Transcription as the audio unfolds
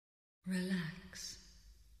Relax.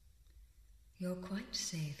 You're quite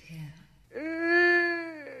safe here. Good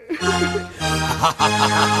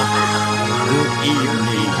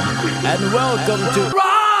evening, and welcome to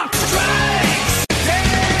Rock Strikes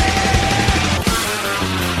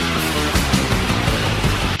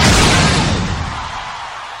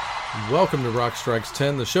 10! Welcome to Rock Strikes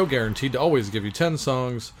 10, the show guaranteed to always give you 10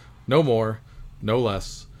 songs, no more, no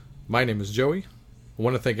less. My name is Joey. I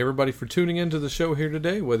want to thank everybody for tuning into the show here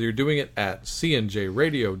today, whether you're doing it at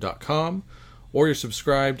cnjradio.com or you're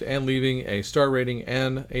subscribed and leaving a star rating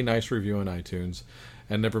and a nice review on iTunes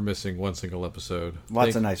and never missing one single episode.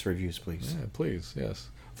 Lots of nice reviews, please. Yeah, please, yes.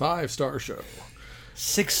 5-star show.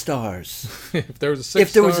 6 stars. If there was a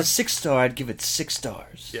 6-star, I'd give it 6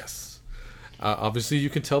 stars. Yes. Obviously, you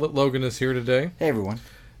can tell that Logan is here today. Hey, everyone.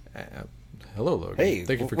 Hello, Logan. Hey,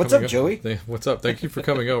 thank you for what's coming up, Joey? What's up? Thank you for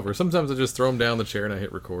coming over. Sometimes I just throw him down the chair and I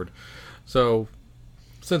hit record. So,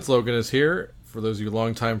 since Logan is here, for those of you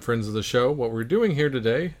longtime friends of the show, what we're doing here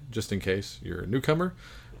today, just in case you're a newcomer,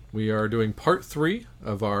 we are doing part 3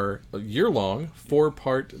 of our year-long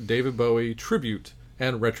 4-part David Bowie tribute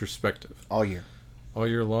and retrospective. All year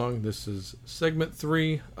long. This is segment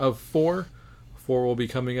 3 of 4. 4 will be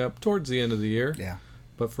coming up towards the end of the year. Yeah.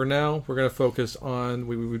 But for now, we're going to focus on,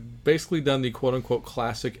 we've basically done the quote-unquote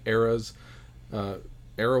classic eras,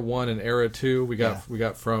 Era 1 and Era 2. We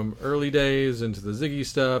got from early days into the Ziggy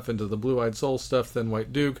stuff, into the Blue-Eyed Soul stuff, then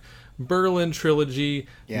White Duke, Berlin Trilogy.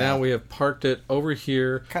 Yeah. Now we have parked it over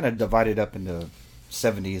here. Kind of divided up into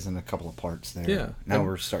 70s and a couple of parts there. Yeah. Now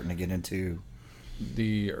we're starting to get into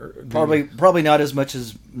the probably not as much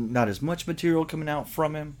material coming out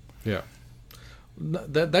from him. Yeah.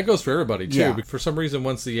 That goes for everybody, too. Yeah. But for some reason,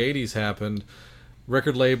 once the 80s happened,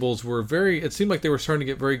 record labels were it seemed like they were starting to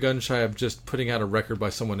get very gun-shy of just putting out a record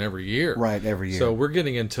by someone every year. Right, every year. So we're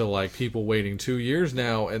getting into, like, people waiting 2 years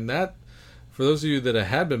now, and that, for those of you that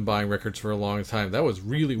had been buying records for a long time, that was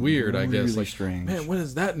really weird, I guess. Really strange. Man, when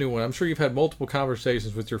is that new one? I'm sure you've had multiple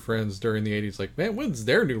conversations with your friends during the 80s, like, man, when's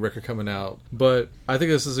their new record coming out? But I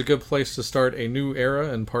think this is a good place to start a new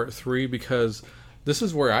era in part 3, because this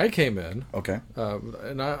is where I came in. Okay.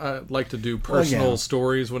 And I like to do personal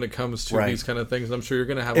stories when it comes to these kind of things. I'm sure you're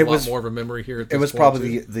going to have a lot more of a memory here at this point. It was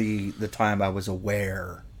probably the time I was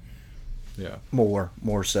aware. Yeah. More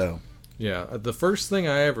so. Yeah. The first thing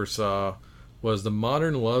I ever saw was the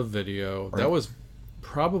Modern Love video. Right. That was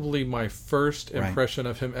probably my first impression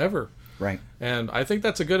of him ever. Right. And I think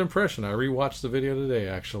that's a good impression. I rewatched the video today,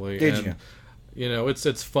 actually. Did you? You know,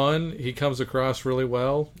 it's fun. He comes across really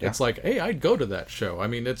well. Yeah. It's like, hey, I'd go to that show. I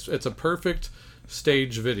mean, it's a perfect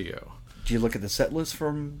stage video. Do you look at the set list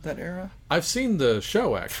from that era? I've seen the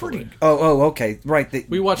show, actually. Okay. Right.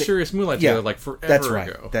 We watched Serious Moonlight together, like, forever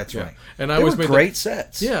ago. That's right. And they were great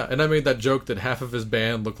sets. Yeah, and I made that joke that half of his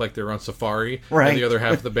band looked like they were on Safari, right, and the other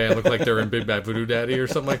half of the band looked like they were in Big Bad Voodoo Daddy or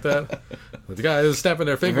something like that. The guys snapping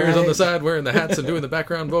their fingers on the side, wearing the hats and doing the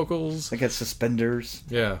background vocals. They got suspenders.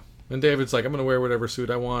 Yeah. And David's like, I'm going to wear whatever suit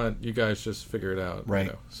I want. You guys just figure it out. Right.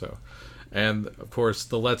 You know, so, and, of course,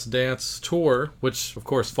 the Let's Dance tour, which, of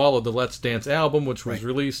course, followed the Let's Dance album, which was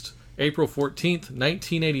released April 14th,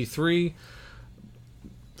 1983.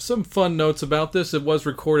 Some fun notes about this. It was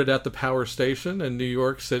recorded at the Power Station in New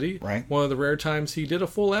York City. Right. One of the rare times he did a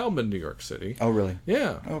full album in New York City. Oh, really?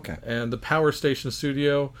 Yeah. Okay. And the Power Station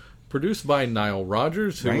studio, produced by Nile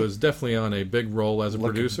Rodgers, who was definitely on a big role as a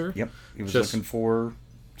producer. Yep. He was looking for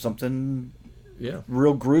something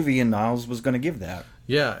real groovy, and Niles was going to give that.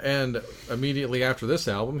 Yeah, and immediately after this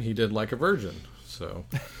album, he did Like a Virgin. So,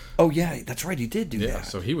 oh yeah, that's right, he did do that. Yeah,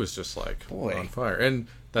 so he was just like on fire, and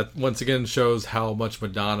that once again shows how much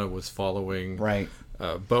Madonna was following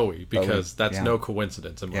Bowie, because that's no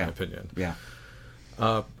coincidence in my opinion.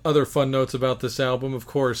 Yeah. Other fun notes about this album, of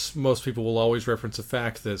course, most people will always reference the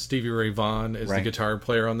fact that Stevie Ray Vaughan is the guitar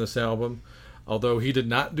player on this album. Although he did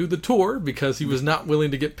not do the tour because he was not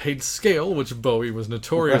willing to get paid scale, which Bowie was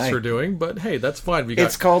notorious for doing. But hey, that's fine.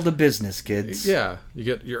 It's called the business, kids. Yeah, you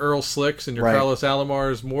get your Earl Slicks and your Carlos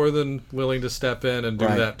Alomars more than willing to step in and do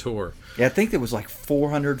that tour. Yeah, I think it was like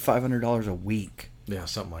 $400, $500 a week. Yeah,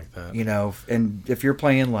 something like that. You know, and if you're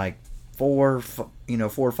playing like 4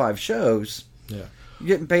 or 5 shows, you're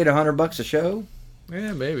getting paid $100 a show.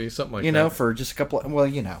 Yeah, maybe something like that. You know, for just a couple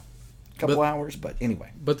hours, but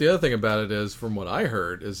anyway. But the other thing about it is, from what I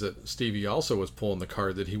heard, is that Stevie also was pulling the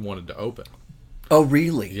card that he wanted to open. Oh,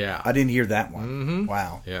 really? Yeah. I didn't hear that one. Mm-hmm.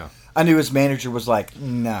 Wow. Yeah. I knew his manager was like,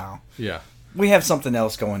 no. Yeah. We have something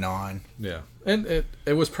else going on. Yeah. And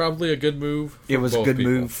it was probably a good move for It was a good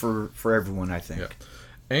people. move for everyone, I think. Yeah.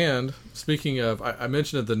 And speaking of, I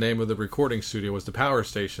mentioned that the name of the recording studio was the Power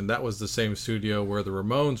Station. That was the same studio where the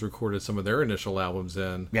Ramones recorded some of their initial albums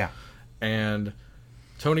in. Yeah. And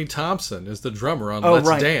Tony Thompson is the drummer on Let's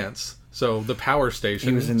Dance. So the Power Station.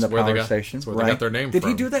 He was in the Power Station. That's where they got their name Did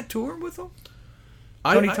from. he do that tour with them?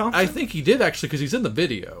 Tony Thompson? I think he did, actually, because he's in the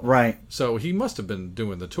video. Right. So he must have been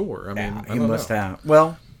doing the tour. I mean, he must have.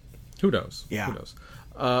 Well, who knows? Yeah. Who knows?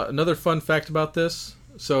 Another fun fact about this.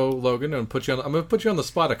 So, Logan, I'm going to put you on the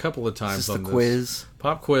spot a couple of times on this. Quiz.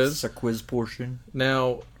 Pop quiz. It's a quiz portion.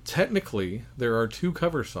 Now, technically, there are 2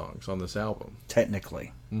 cover songs on this album.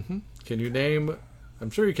 Technically. Mm-hmm. Can you name...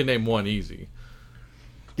 I'm sure you can name one easy.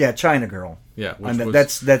 Yeah, China Girl. Yeah,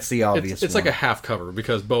 that's the obvious it's one. like a half cover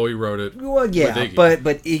because Bowie wrote it. Well, yeah, with Iggy.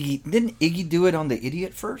 but Iggy didn't Iggy do it on the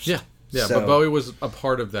Idiot first? Yeah, so, but Bowie was a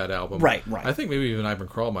part of that album. Right. I think maybe even Ivan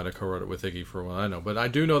Krall might have co-wrote it with Iggy for what I know, but I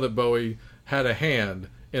do know that Bowie had a hand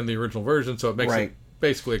in the original version, so it makes it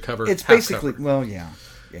basically a cover. It's basically cover. Well, yeah.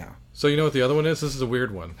 So you know what the other one is? This is a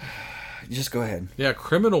weird one. Just go ahead. Yeah,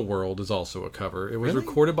 Criminal World is also a cover. It was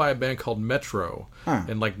recorded by a band called Metro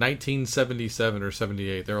in like 1977 or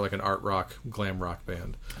 78. They were like an art rock, glam rock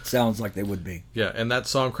band. Sounds like they would be. Yeah, and that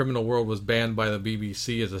song Criminal World was banned by the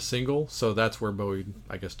BBC as a single, so that's where Bowie,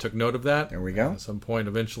 I guess, took note of that. There we go. At some point,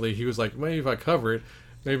 eventually, he was like, maybe if I cover it,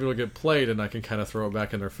 maybe it'll get played and I can kind of throw it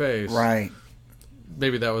back in their face. Right.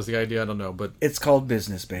 Maybe that was the idea, I don't know. But it's called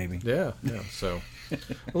business, baby. Yeah, so...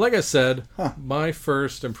 Well, like I said, my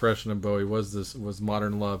first impression of Bowie was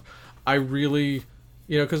Modern Love. I really,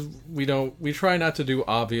 because we try not to do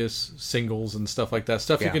obvious singles and stuff like that.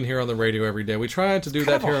 Stuff you can hear on the radio every day. We try not to do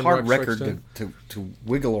that here on Rock It's kind of a hard record to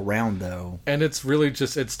wiggle around, though. And it's really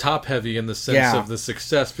it's top heavy in the sense of the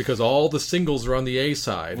success because all the singles are on the A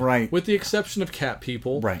side, right? With the exception of Cat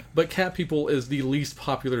People, right? But Cat People is the least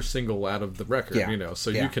popular single out of the record, So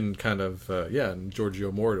you can kind of and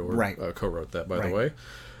Giorgio Moroder co-wrote that, by the way.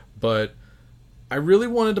 But I really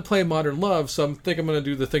wanted to play Modern Love, so I think I'm going to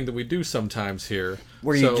do the thing that we do sometimes here.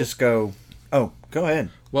 Where you just go, go ahead.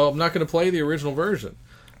 Well, I'm not going to play the original version.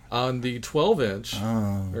 On the 12-inch,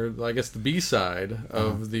 or I guess the B-side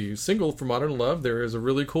of the single for Modern Love, there is a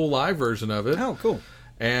really cool live version of it. Oh, cool.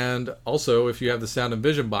 And also, if you have the Sound and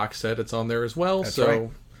Vision box set, it's on there as well. That's so right.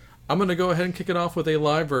 I'm going to go ahead and kick it off with a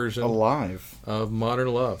live version of Modern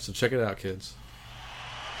Love. So check it out, kids.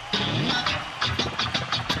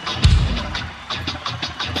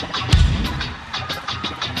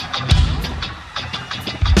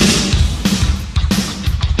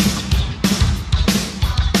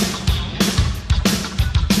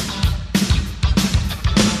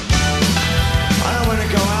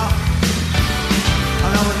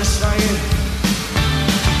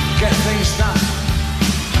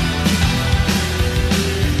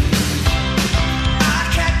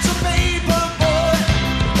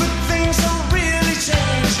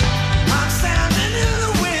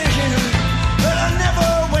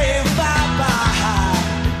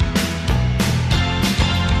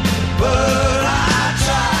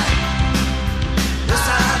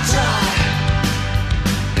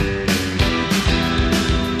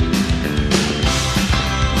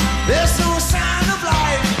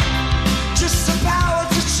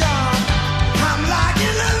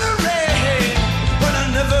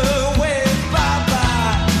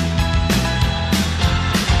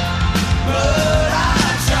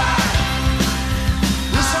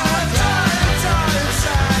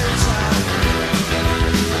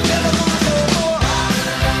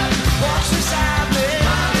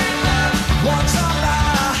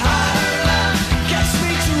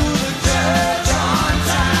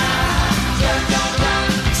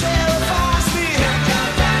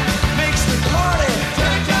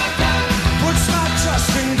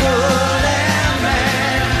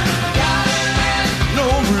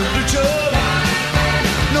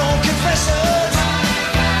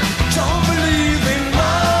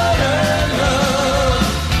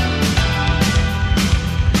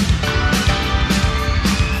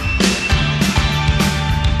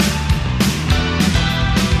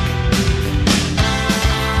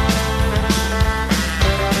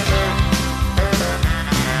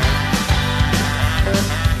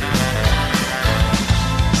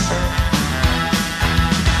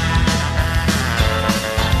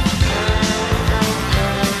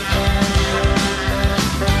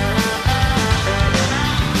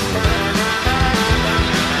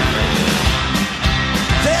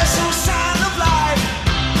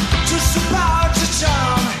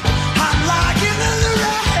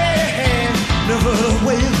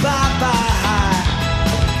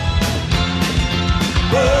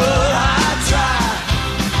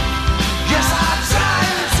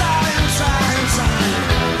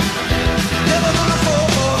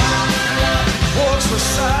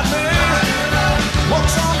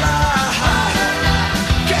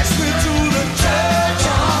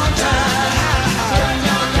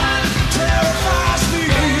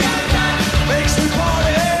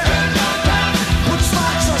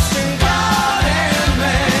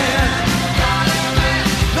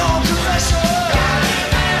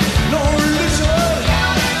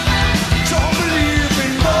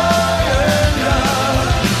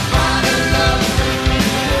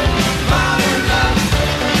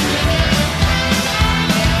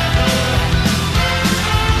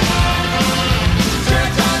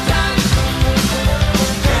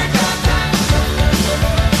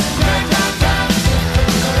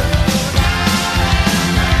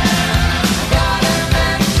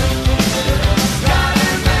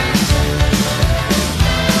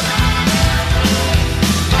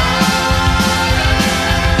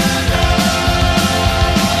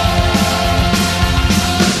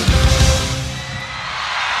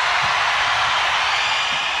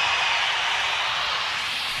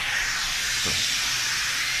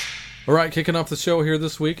 All right, kicking off the show here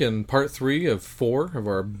this week in part 3 of 4 of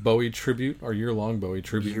our Bowie tribute, our year-long Bowie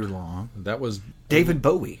tribute. Year-long. That was David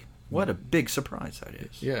Bowie. What a big surprise that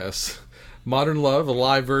is. Yes. Modern Love, a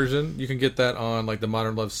live version. You can get that on like the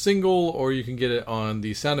Modern Love single, or you can get it on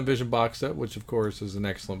the Sound and Vision box set, which of course is an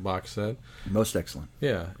excellent box set. Most excellent.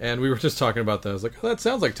 Yeah, and we were just talking about that. I was like, oh, that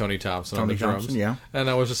sounds like Tony Thompson on the drums. Thompson, yeah. And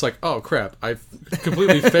I was just like, oh crap, I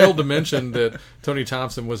completely failed to mention that Tony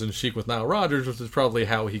Thompson was in Chic with Nile Rodgers, which is probably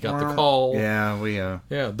how he got the call. Yeah,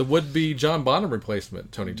 the would-be John Bonham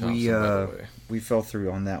replacement, Tony Thompson, by the way. We fell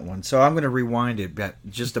through on that one. So I'm going to rewind it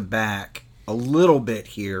back a little bit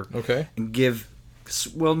here. Okay. And give,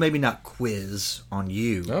 well, maybe not quiz on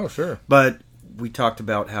you. Oh, sure. But we talked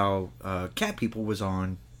about how Cat People was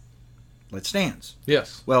on Let's Dance.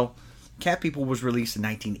 Yes. Well, Cat People was released in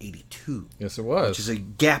 1982. Yes, it was. Which is a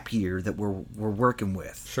gap year that we're working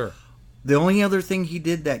with. Sure. The only other thing he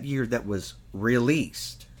did that year that was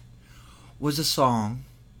released was a song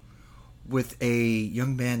with a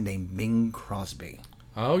young man named Bing Crosby.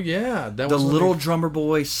 Oh, yeah. That the was Little Drummer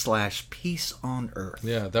Boy / Peace on Earth.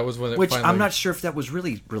 Yeah, that was when it Which finally... I'm not sure if that was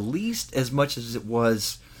really released as much as it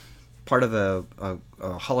was part of a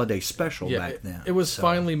holiday special back then. It was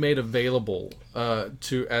finally made available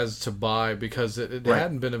to buy because it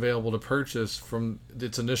hadn't been available to purchase from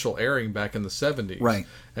its initial airing back in the 70s. Right.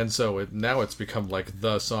 And so now it's become like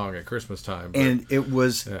the song at Christmas time. But, and it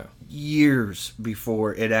was years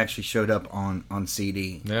before it actually showed up on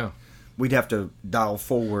CD. Yeah. We'd have to dial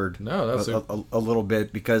forward a little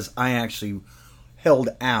bit because I actually held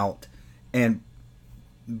out and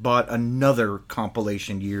bought another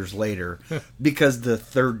compilation years later because the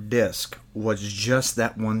third disc was just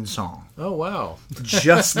that one song. Oh, wow.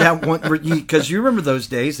 Just that one. Because you remember those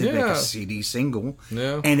days, they'd make a CD single,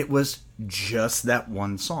 and it was just that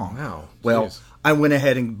one song. Wow. Well, Jeez. I went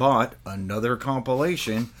ahead and bought another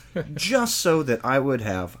compilation just so that I would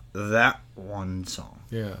have that one song.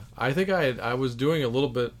 Yeah. I think I was doing a little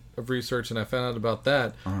bit of research and I found out about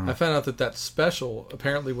that. I found out that special,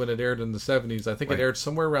 apparently when it aired in the 70s, I think it aired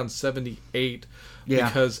somewhere around 78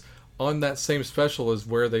 because on that same special is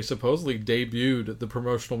where they supposedly debuted the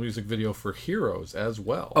promotional music video for Heroes as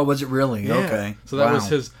well. Oh, was it really? Yeah. Okay. So that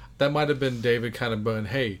was that might have been David kind of going,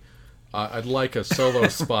 hey, I'd like a solo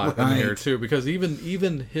spot in here too, because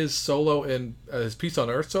even his solo and his Peace on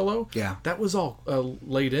Earth solo, that was all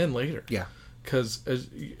laid in later. Yeah. Because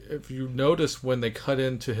if you notice when they cut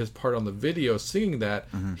into his part on the video singing that,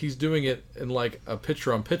 he's doing it in like a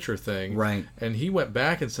picture-on-picture thing. Right. And he went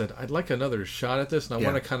back and said, I'd like another shot at this, and I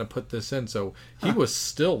want to kind of put this in. So he was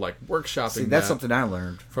still like workshopping that's something I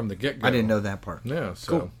learned. From the get-go. I didn't know that part. Yeah,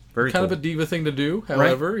 so cool. Very kind cool. of a diva thing to do,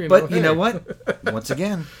 however. Right. You but you know what? Once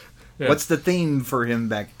again, Yeah. What's the theme for him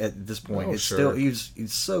back at this point? Oh, it's sure.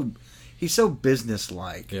 still he's so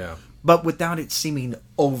businesslike. Yeah. But without it seeming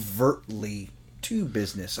overtly too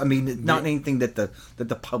business. I mean, not anything that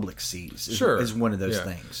the public sees is one of those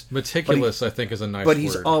things. Meticulous, I think, is a nice word.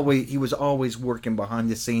 But he was always working behind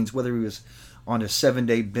the scenes, whether he was on a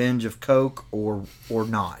 7-day binge of coke or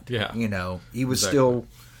not. Yeah. You know, he was still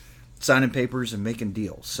signing papers and making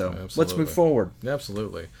deals. So let's move forward.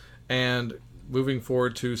 Absolutely. And moving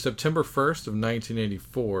forward to September 1st of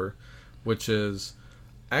 1984, which is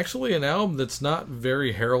actually an album that's not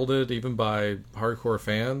very heralded even by hardcore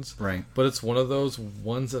fans. Right. But it's one of those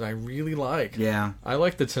ones that I really like. Yeah. I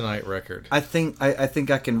like the Tonight record. I think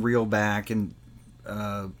I can reel back and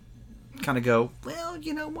kind of go, well,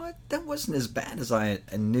 you know what? That wasn't as bad as I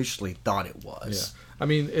initially thought it was. Yeah. I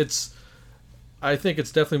mean, I think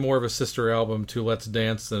it's definitely more of a sister album to Let's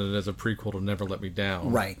Dance than it is a prequel to Never Let Me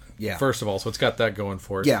Down. Right, yeah. First of all, so it's got that going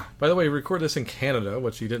for it. Yeah. By the way, he recorded this in Canada,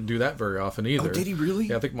 which he didn't do that very often either. Oh, did he really?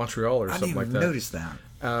 Yeah, I think Montreal or something like that. I didn't even notice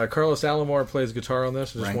that. Carlos Alomar plays guitar on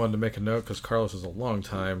this. I just wanted to make a note because Carlos is a long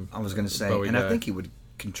time I was going to say, Bowie and guy. I think he would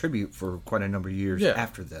contribute for quite a number of years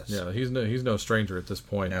after this. Yeah, he's no stranger at this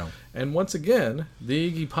point. No. And once again,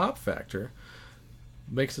 the Iggy Pop factor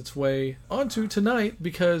makes its way onto Tonight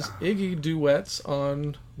because Iggy duets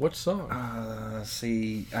on what song?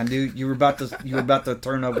 See, I knew you were about to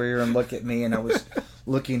turn over here and look at me, and I was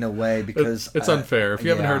looking away because it's unfair. If you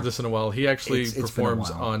haven't heard this in a while, he actually it's performs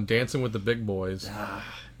been a while. on Dancing with the Big Boys,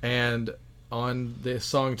 and on the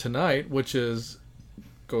song Tonight, which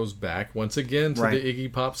goes back once again to the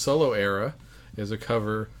Iggy Pop solo era, is a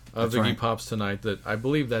cover of Iggy Pop's Tonight that I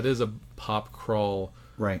believe that is a pop crawl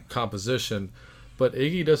composition. But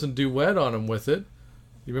Iggy doesn't duet on him with it.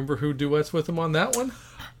 You remember who duets with him on that one?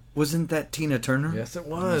 Wasn't that Tina Turner? Yes, it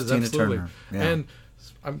was. Tina Absolutely. Turner. Yeah. And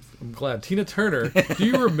I'm glad. Tina Turner, do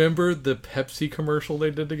you remember the Pepsi commercial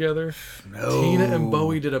they did together? No. Tina and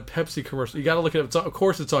Bowie did a Pepsi commercial. You got to look it up. Of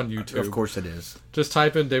course it's on YouTube. Of course it is. Just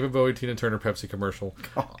type in David Bowie, Tina Turner, Pepsi commercial.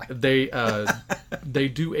 God. They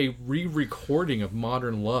do a re-recording of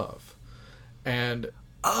Modern Love. And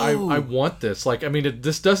I want this. Like, I mean,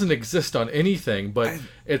 this doesn't exist on anything, but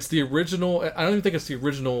it's the original. I don't even think it's the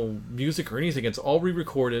original music or anything. It's all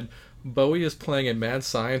re-recorded. Bowie is playing a mad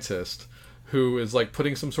scientist who is like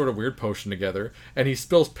putting some sort of weird potion together, and he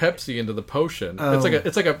spills Pepsi into the potion.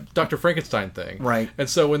 It's like a Dr. Frankenstein thing, right? And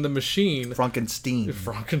so in the machine, Frankenstein,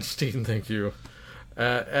 thank you.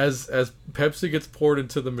 As Pepsi gets poured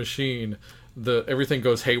into the machine, everything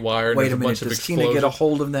goes haywire. And Wait there's a minute, bunch of does explosions. Tina get a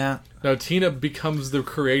hold of that? No, Tina becomes the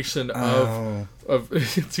creation of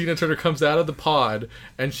Tina Turner comes out of the pod,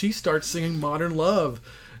 and she starts singing Modern Love,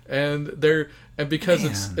 and because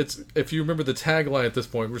it's if you remember the tagline at this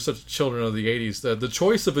point, we're such children of the 80s, the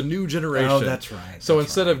choice of a new generation. Oh, that's right. So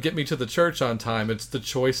instead of get me to the church on time, it's the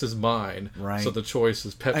choice is mine. Right. So the choice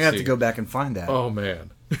is Pepsi. I have to go back and find that. Oh man.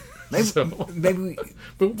 Maybe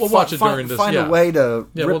we'll watch it during this. Find a way to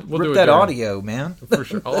rip do it that during, audio, man. For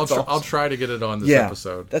sure. I'll try to get it on this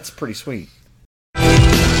episode. That's pretty sweet.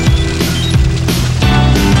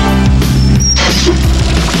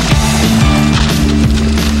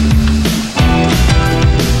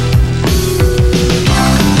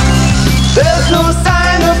 There's no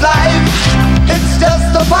sign of life, it's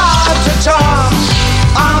just a part of charm.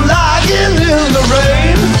 I'm lying in the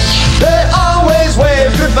rain, they always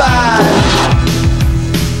wave goodbye.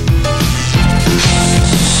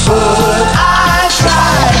 But I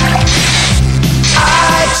tried.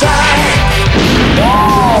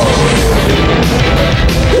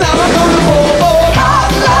 Now I'm gonna go for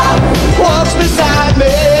hot love, walks beside me.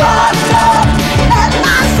 Hot love, at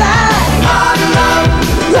my side. Hot love,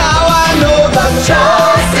 now I know the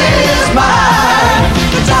choice is mine.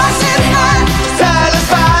 The choice is mine,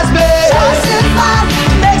 satisfies me. Choice is mine,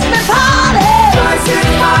 makes me party. Choice is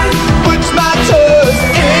mine, puts my toes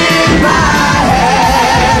in my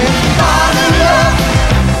hand. Modern love,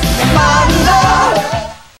 modern love.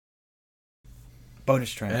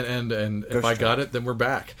 Bonus track. And if I got it, then we're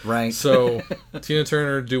back. Right. So Tina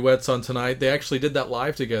Turner duets on Tonight. They actually did that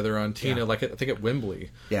live together on Tina, like I think at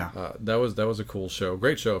Wembley. Yeah. That was a cool show.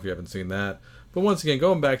 Great show if you haven't seen that. But once again,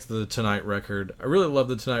 going back to the Tonight record, I really love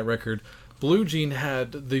the Tonight record. Blue Jean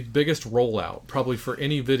had the biggest rollout probably for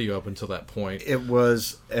any video up until that point. It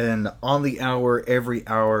was an on the hour, every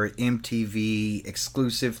hour MTV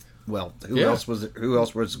exclusive. Well, who else was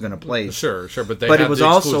going to play it? Sure, but it was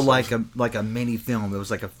also like a mini film. It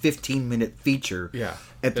was like a 15-minute feature. Yeah,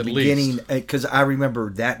 at the beginning, because I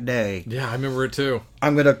remember that day. Yeah, I remember it too.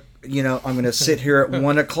 I'm gonna sit here at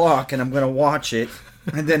 1:00 and I'm gonna watch it,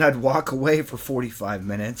 and then I'd walk away for 45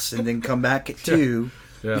 minutes and then come back at 2.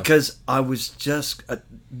 Yeah. Because I was just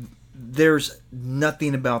there's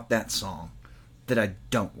nothing about that song that I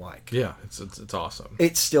don't like. Yeah, it's awesome.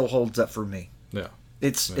 It still holds up for me. Yeah.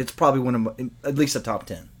 It's probably one of my, at least a top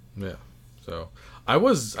 10. Yeah. So I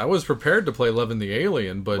was prepared to play Lovin' the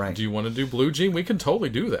Alien, but do you want to do Blue Jean? We can totally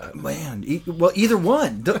do that. Man, well, either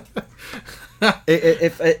one.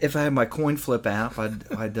 If I had my coin flip app,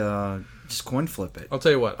 I'd just coin flip it. I'll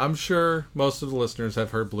tell you what. I'm sure most of the listeners have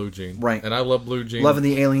heard Blue Jean, right? And I love Blue Jean. Lovin'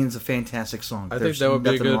 the Alien's a fantastic song. I think that would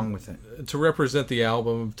be good wrong with it. To represent the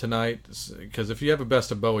album tonight, because if you have a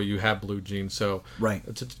Best of Bowie, you have Blue Jean. So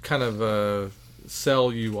to kind of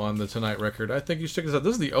sell you on the Tonight record, I think you should check this out.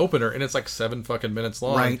 This is the opener, and it's like 7 fucking minutes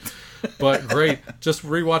long. Right. But great. Just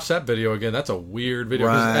rewatch that video again. That's a weird video.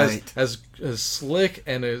 Right. As slick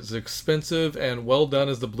and as expensive and well done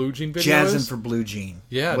as the Blue Jean video Jazzin' for Blue Jean.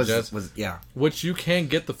 Yeah, yeah. Which you can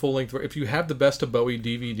get the full length. If you have the Best of Bowie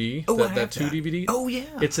DVD, that 2 DVD. Oh, yeah.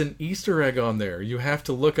 It's an Easter egg on there. You have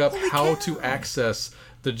to look up how to access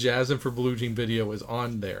the Jazzin' for Blue Jean video is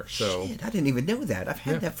on there. So shit, I didn't even know that. I've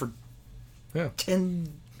had that for 10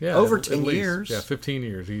 years. Yeah, 15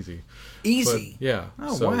 years, easy. But, yeah.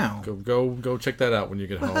 Oh, so wow. Go check that out when you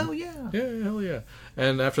get home. Hell yeah. Yeah, hell yeah.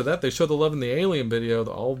 And after that, they showed the Lovin' the Alien video,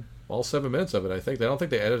 all 7 minutes of it, I think. I don't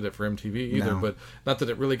think they edited it for MTV either, but not that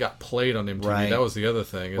it really got played on MTV. Right. That was the other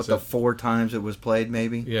thing. What, the 4 times it was played,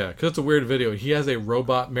 maybe? Yeah, because it's a weird video. He has a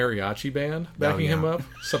robot mariachi band backing him up,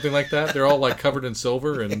 something like that. They're all like covered in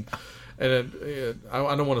silver and... And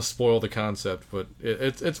I don't want to spoil the concept, but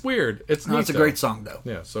it's weird. It's neat, a great song, though.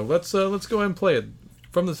 Yeah, so let's go ahead and play it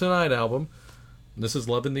from the Tonight album. This is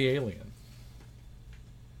Lovin' the Alien.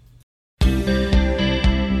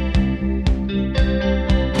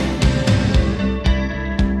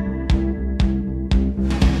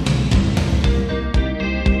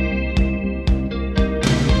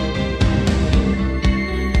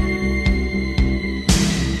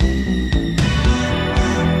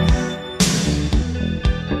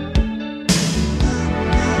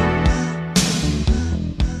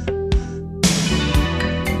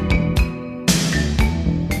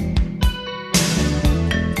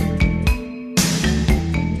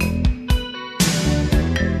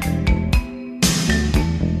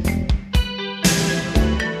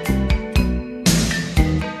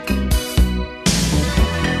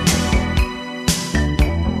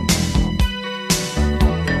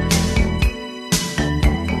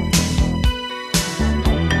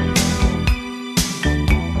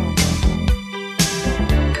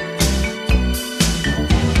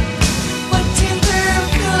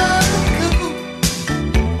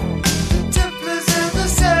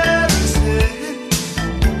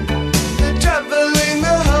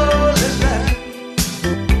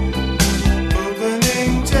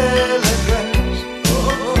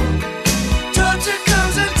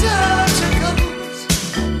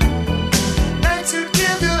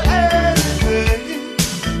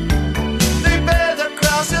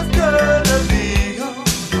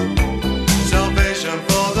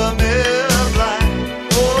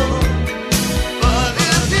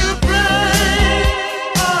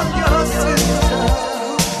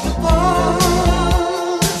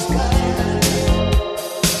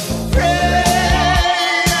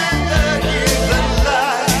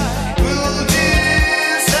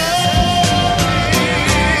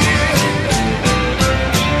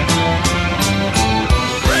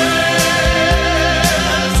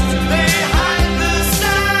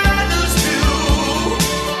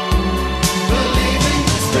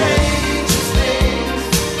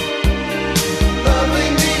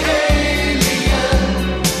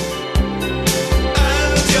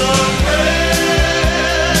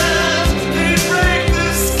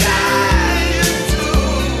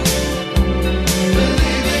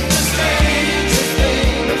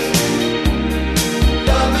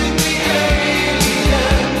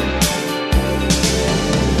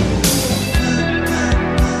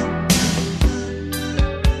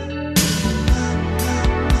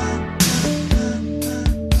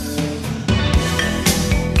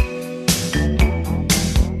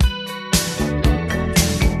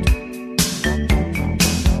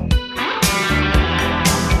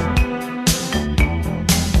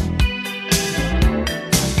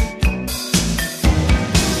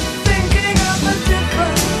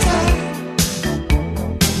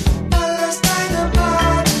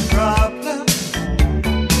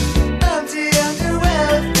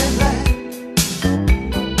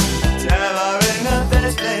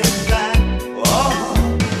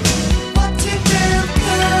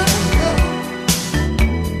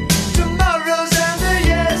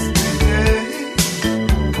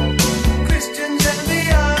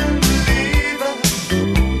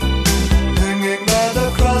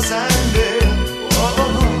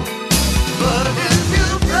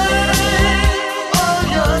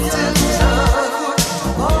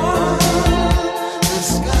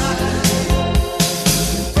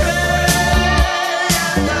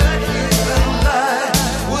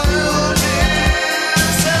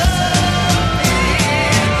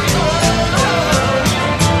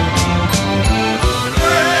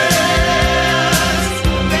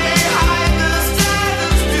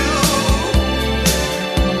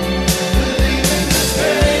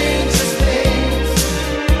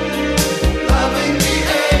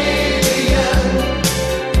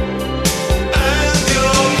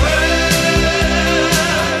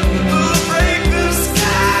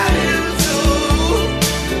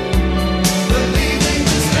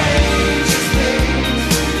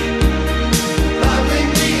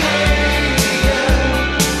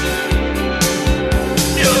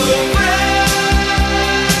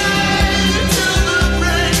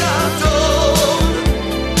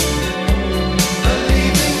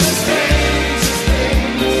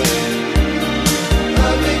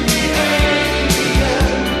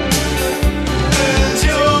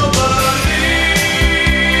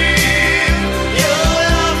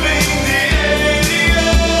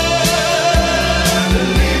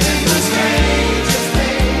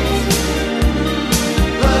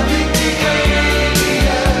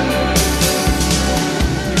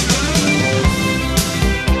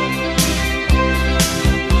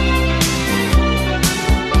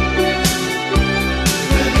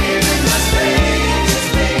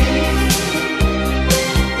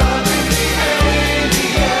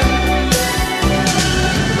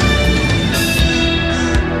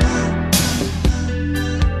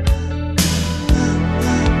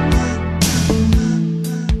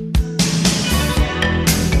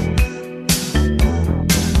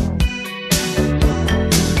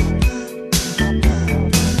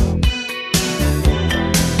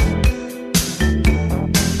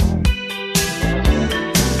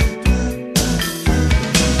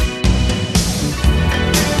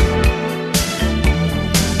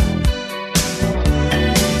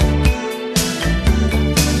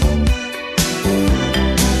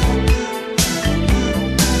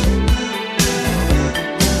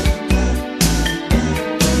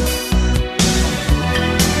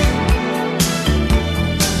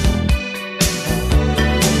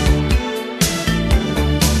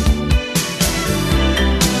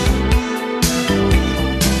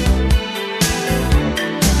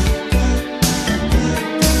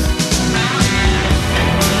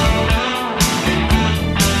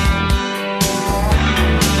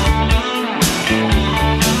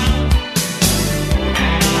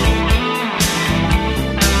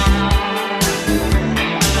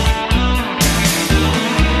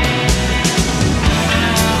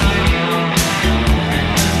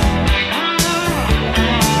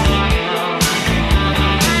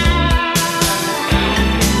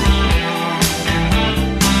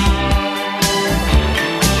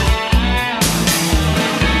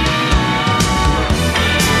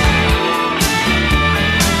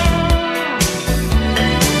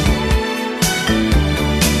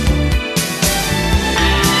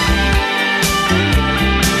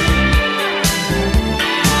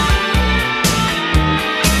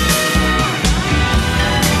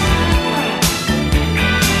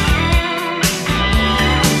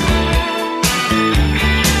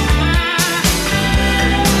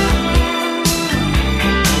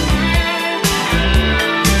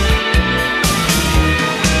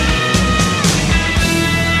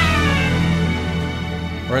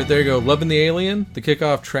 right, there you go. Loving the Alien, the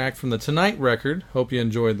kickoff track from the Tonight record. Hope you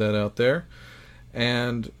enjoyed that out there.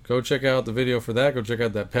 And go check out the video for that. Go check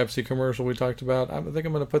out that Pepsi commercial we talked about. I think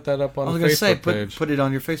I'm going to put that up on the Facebook page. Put it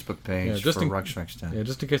on your Facebook page, yeah, just for in, Rock Strikes 10. Yeah,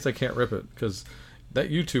 just in case I can't rip it, because that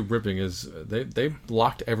YouTube ripping is they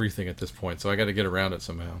locked everything at this point, so I got to get around it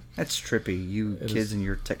somehow. That's trippy, you kids and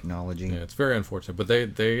your technology. Yeah, it's very unfortunate, but they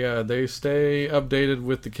stay updated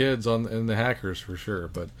with the kids and the hackers for sure.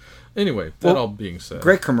 But anyway, that all being said,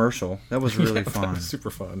 great commercial. That was really fun. That was super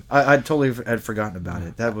fun. I totally had forgotten about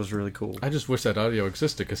it. That was really cool. I just wish that audio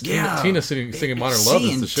existed, because Tina singing Modern Love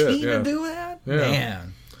is the shit. Tina do that? Yeah.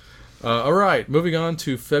 Man. All right, moving on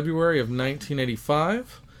to February of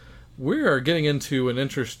 1985. We are getting into an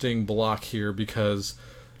interesting block here, because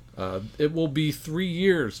it will be 3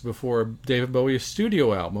 years before David Bowie's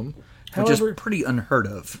studio album. However, which is pretty unheard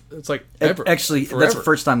of. It's like ever. Actually, forever. That's the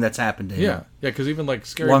first time that's happened to him. Yeah, because even like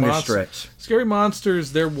Scary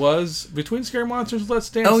Monsters, there was, between Scary Monsters and Let's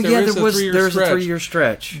Dance, there's a 3-year stretch. A 3-year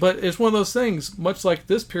stretch. But it's one of those things, much like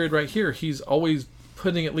this period right here, he's always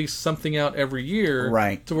putting at least something out every year,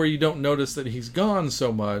 Right. to where you don't notice that he's gone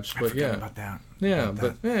so much. But forgot about that. yeah, About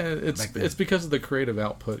but that. it's because of the creative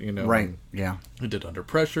output, you know. Right. and Yeah. He did Under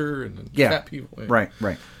Pressure and Yeah. Cat People. Right.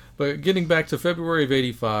 Right. But getting back to February of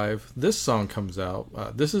 '85, this song comes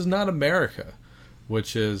out. This is Not America,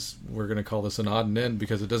 which is, we're going to call this an odd and end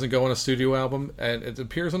because it doesn't go on a studio album, and it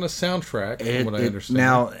appears on a soundtrack, from what I understand.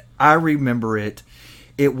 Now, I remember it.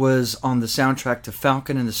 It was on the soundtrack to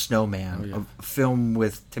Falcon and the Snowman, a film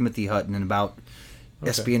with Timothy Hutton and about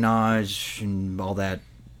espionage and all that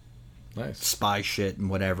Nice. spy shit and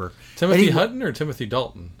whatever. Timothy And Hutton or Timothy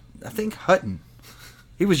Dalton? I think Hutton.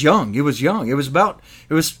 He was young. It was young. It was about.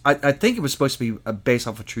 It was. I think it was supposed to be based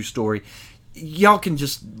off a true story. Y'all can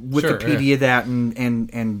just Wikipedia that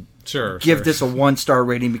and give this a 1-star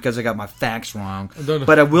rating because I got my facts wrong.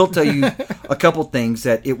 But I will tell you a couple things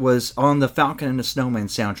that it was on the Falcon and the Snowman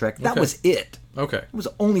soundtrack. That was it. Okay. It was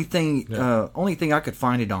the only thing I could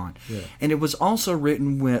find it on. Yeah. And it was also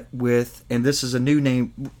written with and this is a new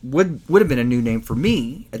name, would have been a new name for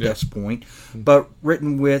me at this point, but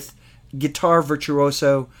written with guitar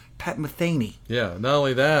virtuoso Pat Metheny. Yeah, not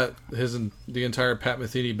only that, the entire Pat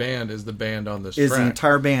Metheny band is the band on this Is track. the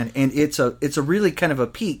entire band. And it's a really kind of a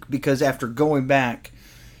peak because after going back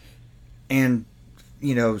and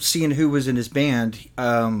seeing who was in his band,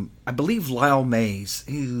 I believe Lyle Mays.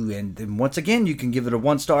 And once again, you can give it a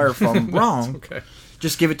 1-star if I'm wrong. Okay.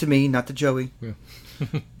 Just give it to me, not to Joey. Yeah.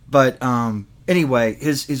 But anyway,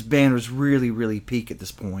 his band was really, really peak at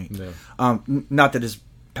this point. Yeah. Not that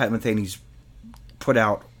Pat Metheny's put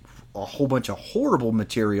out a whole bunch of horrible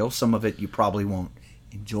material. Some of it you probably won't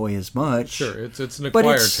enjoy as much. Sure, it's an But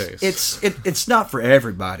acquired taste. it's not for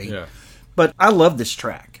everybody. Yeah. But I love this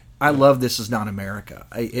track. I love This Is Not America.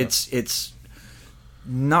 It's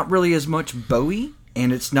not really as much Bowie,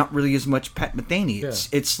 and it's not really as much Pat Metheny.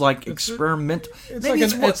 It's like experimental.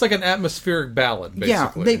 It's like an atmospheric ballad,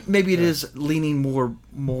 basically. Yeah, maybe it is leaning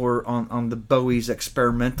more on the Bowie's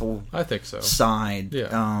experimental. I think so. Side.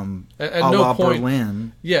 Yeah. At a no la point,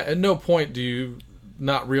 Berlin. Yeah, at no point do you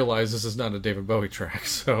not realize this is not a David Bowie track.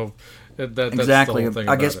 So that's Exactly. the whole thing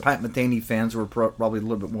I about guess it. Pat Metheny fans were probably a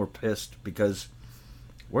little bit more pissed because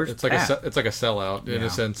where's It's like Pat? it's like a sellout in Yeah. a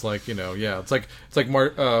sense. Like it's like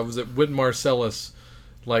was it Wynton Marsalis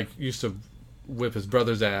used to whip his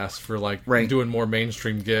brother's ass for doing more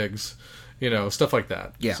mainstream gigs, stuff like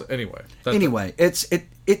that. Yeah. So anyway, it's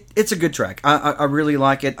a good track. I really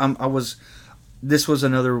like it. This was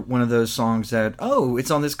another one of those songs that it's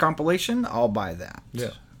on this compilation. I'll buy that. Yeah.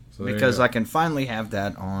 So there you because go. I can finally have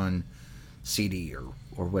that on CD or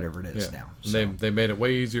whatever it is now. And So. They made it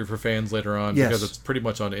way easier for fans later on because it's pretty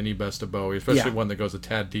much on any Best of Bowie, especially one that goes a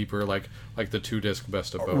tad deeper, like the 2-disc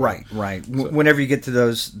Best of Bowie. Right. Whenever you get to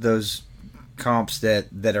those comps that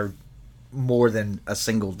are more than a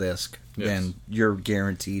single disc, then you're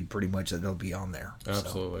guaranteed pretty much that they'll be on there.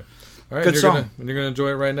 Absolutely. All right, Good song. And you're gonna enjoy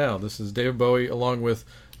it right now. This is David Bowie along with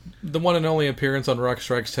the one and only appearance on Rock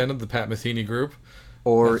Strikes 10 of the Pat Metheny group.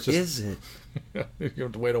 Or is it? You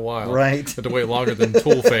have to wait a while. Right. You have to wait longer than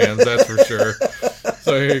Tool fans, that's for sure.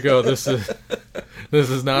 So here you go. This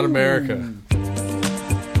is Not America.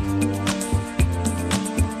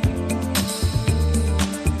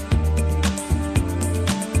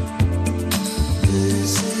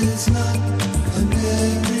 This is not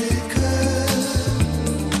America.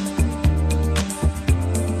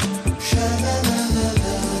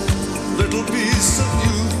 Sha-la-la-la-la. Little piece of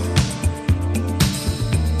you,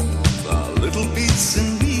 a little piece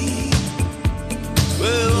in me.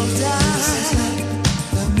 Well, this is not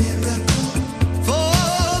a miracle,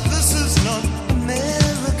 for this is not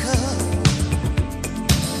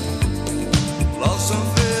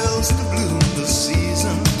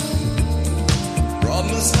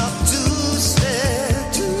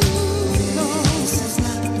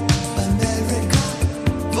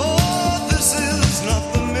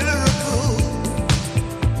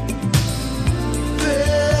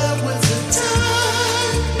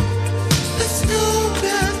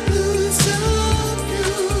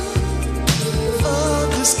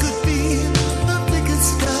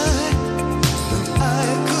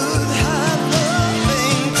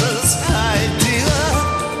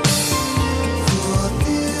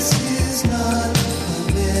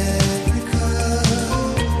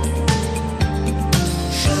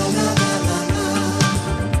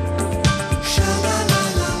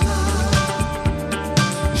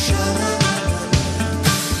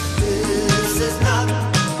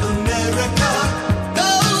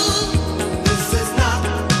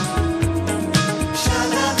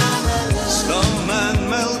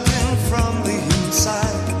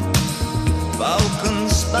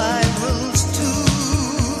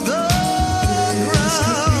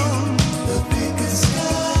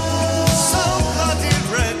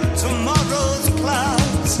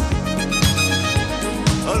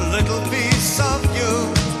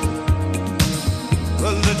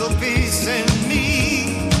the peace in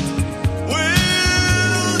me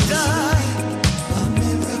will die. A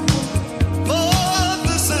miracle, for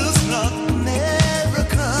this is not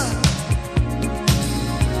America.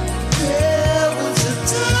 There was a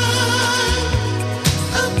time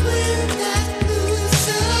when that blue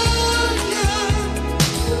sun young,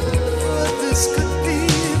 this could be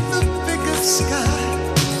the biggest sky.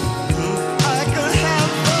 I could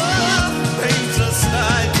have the faintest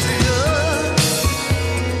idea,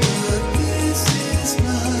 but this is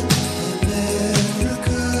not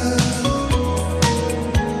America.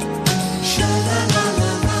 Sha la la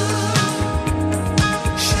la la,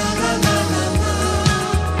 sha la la la la,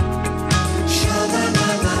 sha la la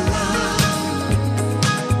la la.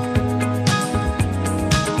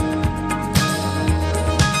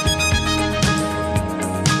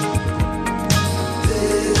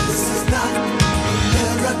 This is not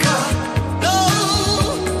America. No,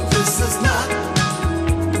 this is not.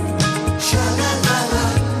 Sha la la la.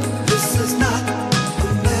 This is not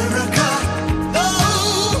America. No,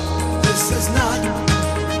 this is not.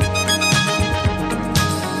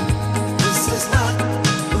 This is not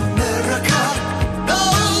America. No,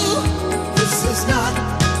 this is not.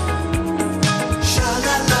 Sha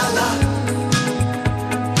la la la.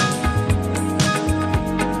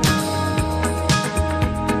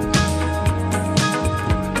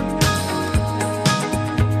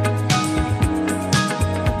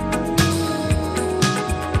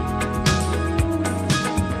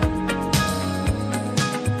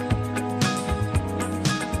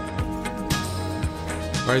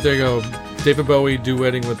 All right, there you go. David Bowie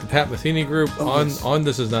duetting with the Pat Metheny Group on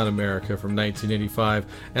This Is Not America from 1985.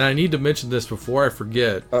 And I need to mention this before I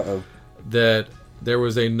forget that there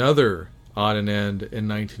was another Odd and End in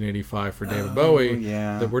 1985 for David Bowie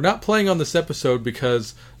yeah. that we're not playing on this episode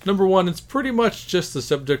because, number one, it's pretty much just the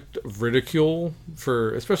subject of ridicule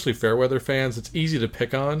for especially Fairweather fans. It's easy to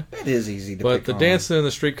pick on. It is easy to But pick the on. Dancing in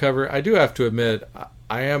the Street cover, I do have to admit,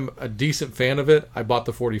 I am a decent fan of it. I bought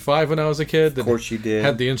the 45 when I was a kid. Of course you did.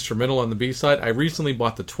 Had the instrumental on the B-side. I recently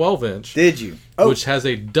bought the 12-inch. Did you? Which has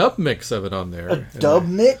a dub mix of it on there. A dub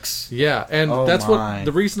mix? Yeah, and Oh that's my. what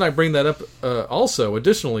the reason I bring that up also,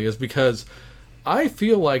 additionally, is because I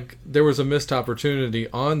feel like there was a missed opportunity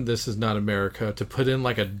on This Is Not America to put in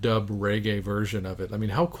like a dub reggae version of it. I mean,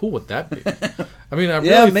 how cool would that be? I mean, I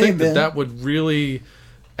Yeah, really think maybe. that would really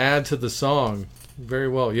add to the song. Very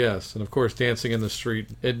well, yes. And of course, Dancing in the Street.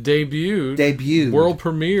 It debuted. World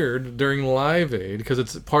premiered during Live Aid because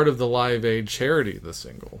it's part of the Live Aid charity, the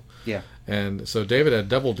single. Yeah. And so David had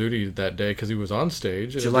double duty that day because he was on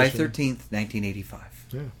stage. in July addition- 13th, 1985.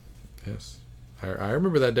 Yeah. Yes. I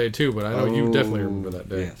remember that day too, but I know you definitely remember that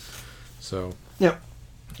day. Yes. So. Yep.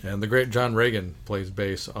 And the great John Reagan plays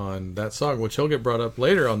bass on that song, which he'll get brought up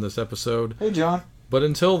later on this episode. Hey, John. But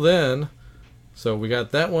until then, so we got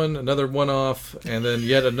that one, another one-off, and then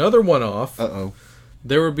yet another one-off. Uh-oh.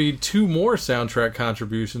 There would be 2 more soundtrack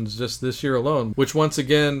contributions just this year alone, which once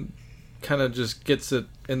again kind of just gets it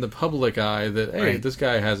in the public eye that, hey, Right. this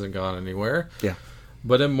guy hasn't gone anywhere. Yeah.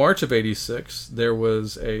 But in March of 86, there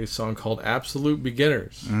was a song called Absolute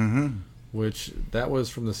Beginners, which that was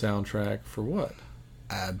from the soundtrack for what?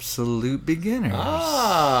 Absolute Beginners.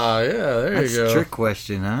 Ah, yeah, there That's you go. a trick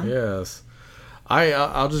question, huh? Yes.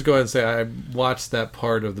 I'll just go ahead and say I watched that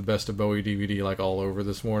part of the Best of Bowie DVD like all over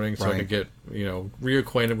this morning so I Right. could get,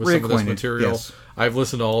 reacquainted with some of this material. yes. I've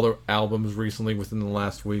listened to all the albums recently within the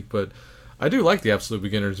last week, but I do like the Absolute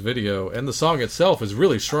Beginners video, and the song itself is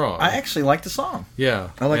really strong. I actually like the song. Yeah.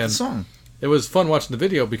 I like and the song. It was fun watching the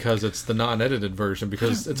video because it's the non-edited version,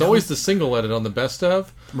 because it's always the single edit on the Best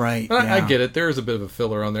of. Right, And I yeah. get it. There is a bit of a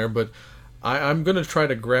filler on there, but I'm going to try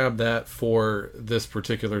to grab that for this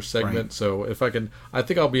particular segment. Right. So if I can, I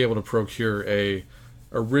think I'll be able to procure a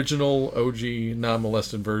original OG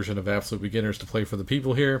non-molested version of Absolute Beginners to play for the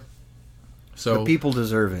people here. So The people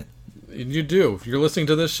deserve it. you do. If you're listening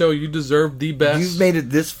to this show, you deserve the best. You've made it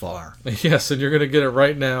this far. Yes, and you're going to get it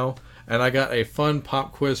right now. And I got a fun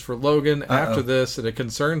pop quiz for Logan after this, and it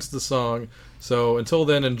concerns the song. So until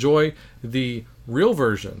then, enjoy the real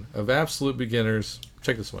version of Absolute Beginners.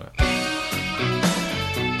 Check this one out.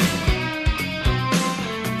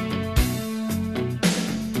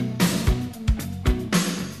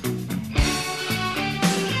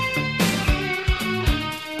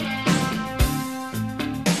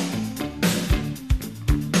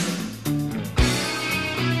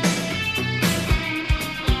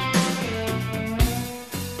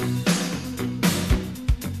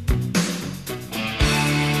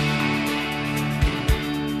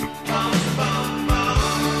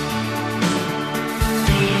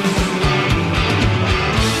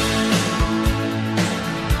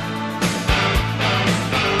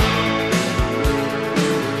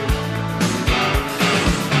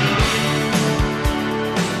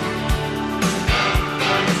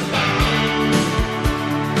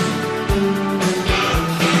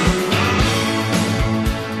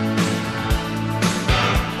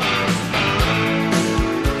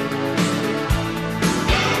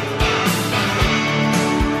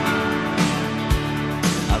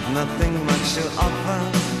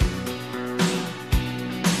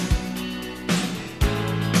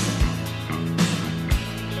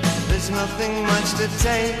 nothing much to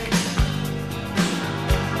take.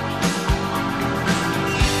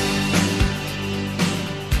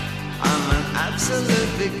 I'm an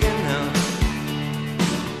absolute beginner.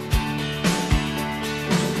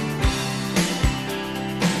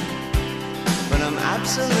 But I'm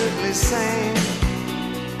absolutely sane.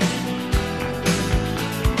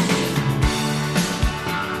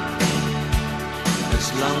 As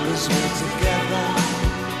long as we're together,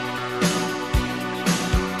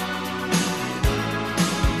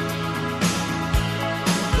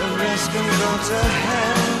 the rest can go to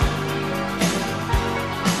hell.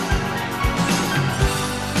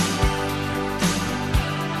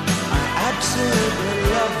 I absolutely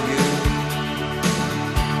love you.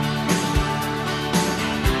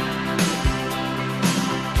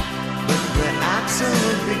 But we're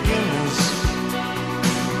absolute beginners.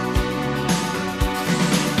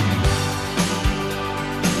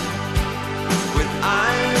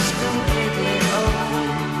 Eyes completely open,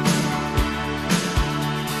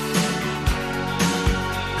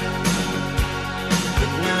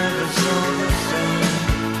 but nerves all the same.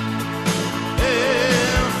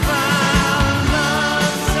 If our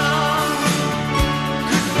love song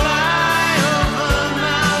could fly over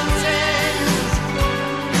mountains,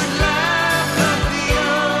 could laugh at the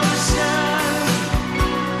ocean,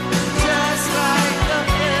 just like the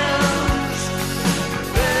hills,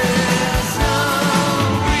 there's no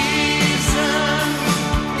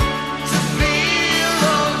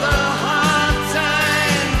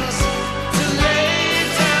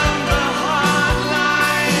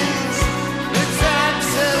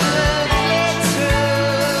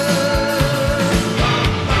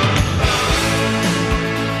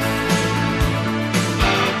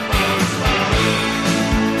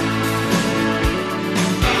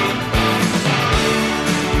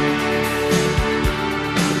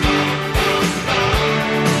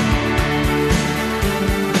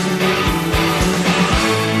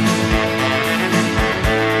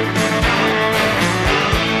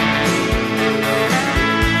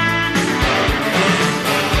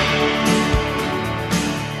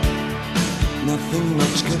nothing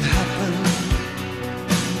much could happen.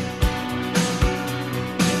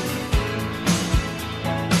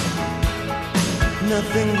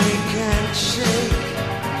 Nothing we can't shake.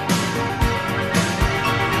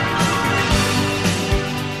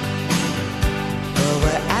 Oh,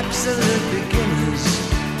 we're absolute beginners.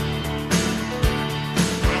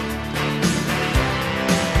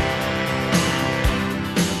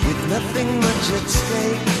 With nothing much at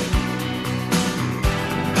stake.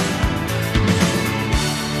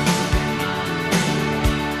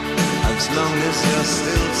 As long as you're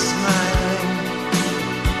still smiling,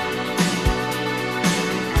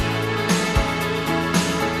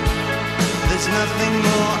 there's nothing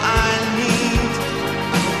more I need.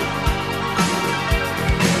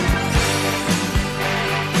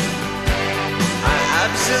 I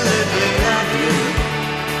absolutely love you.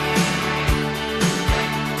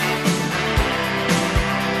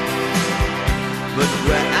 But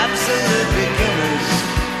we're absolute beginners.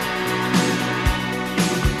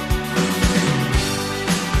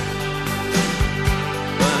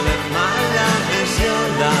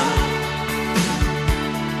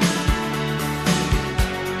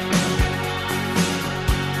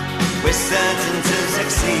 We're certain to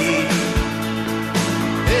succeed.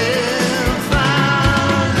 If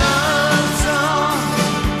our love song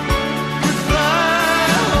could fly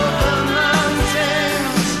over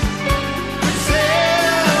mountains, could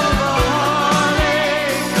sail over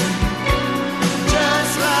heartache,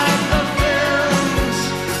 just like the films.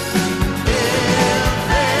 If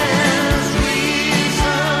there's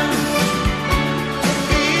reason to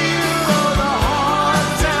feel all the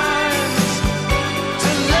hard times, to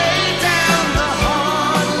lay down the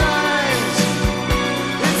hard line.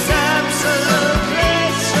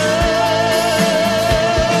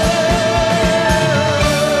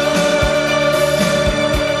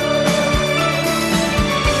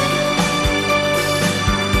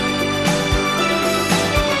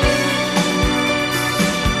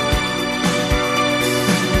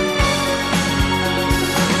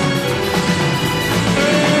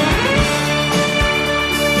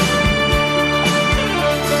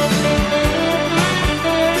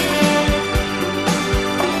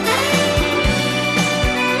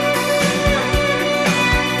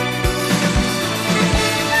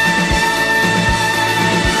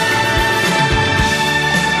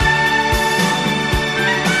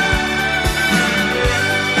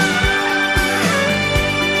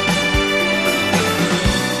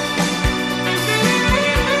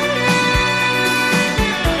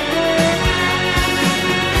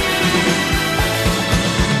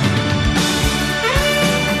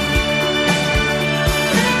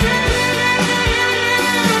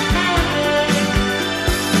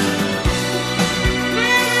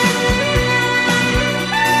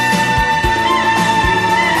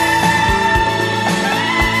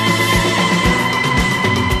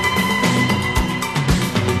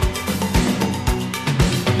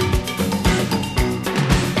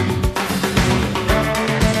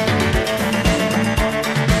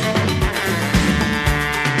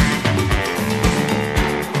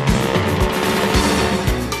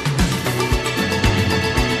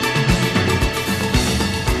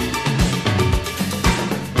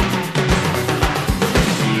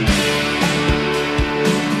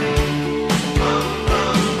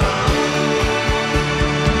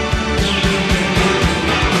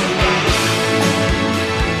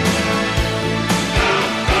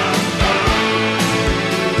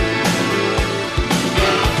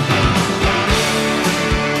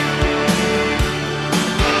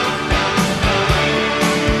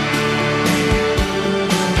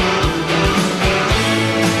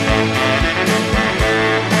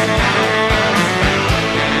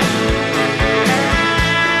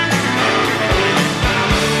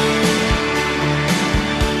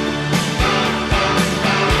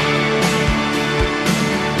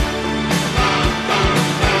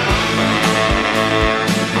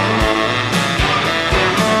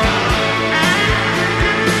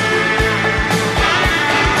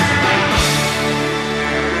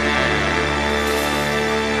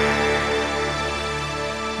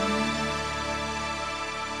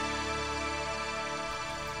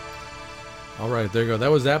 right, there you go.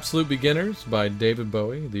 That was Absolute Beginners by David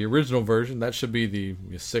Bowie. The original version. That should be the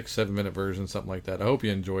 6-7 minute version, something like that. I hope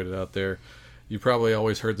you enjoyed it out there. You probably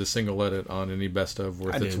always heard the single edit on any best of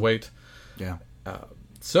worth its weight. Yeah.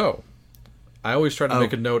 So, I always try to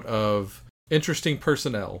make a note of interesting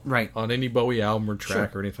personnel on any Bowie album or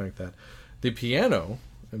track or anything like that. The piano,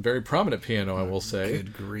 a very prominent piano, I will say,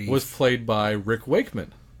 was played by Rick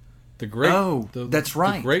Wakeman. The great, that's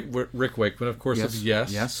right. The great Rick Wakeman, of course, of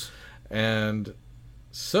Yes. Yes. And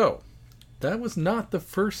so, that was not the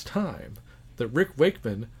first time that Rick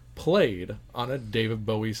Wakeman played on a David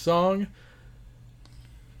Bowie song.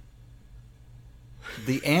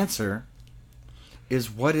 The answer is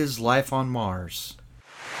What is Life on Mars?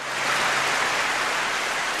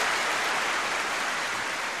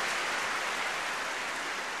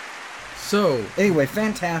 So, anyway,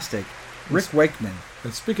 fantastic. Rick Wakeman.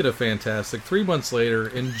 And speaking of fantastic, 3 months later,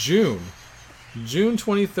 in June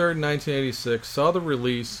 23rd, 1986, saw the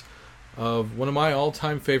release of one of my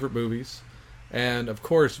all-time favorite movies. And, of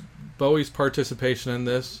course, Bowie's participation in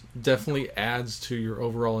this definitely adds to your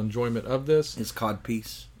overall enjoyment of this. His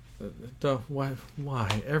codpiece.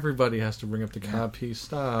 Why? Everybody has to bring up the codpiece.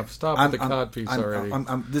 Stop with the codpiece already.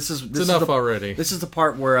 This is enough already. This is the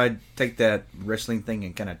part where I take that wrestling thing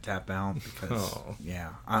and kind of tap out because,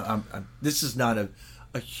 this is not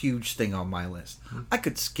a huge thing on my list. I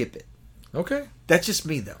could skip it. Okay. That's just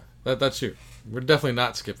me, though. That's you. We're definitely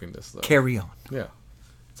not skipping this, though. Carry on. Yeah.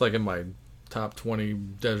 It's like in my top 20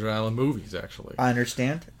 Desert Island movies, actually. I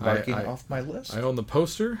understand. Marking off my list. I own the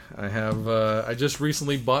poster. I have. I just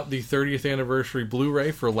recently bought the 30th anniversary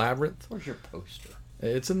Blu-ray for Labyrinth. Where's your poster?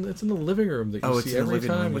 It's in the living room that you see every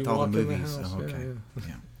time with you all walk the in the movies. house. Oh, okay.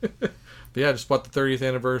 Yeah. But yeah, I just bought the 30th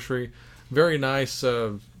anniversary. Very nice.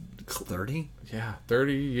 30? Yeah,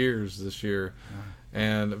 30 years this year.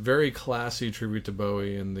 And very classy tribute to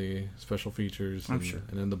Bowie in the special features. I'm sure.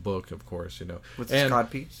 And in the book, of course, With his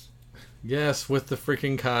codpiece? Yes, with the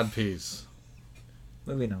freaking codpiece.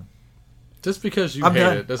 Moving on. Just because you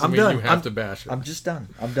hate it doesn't mean you have to bash it. I'm just done.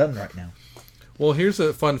 I'm done right now. Well, here's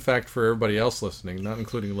a fun fact for everybody else listening, not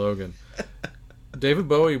including Logan. David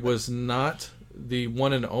Bowie was not the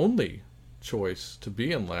one and only choice to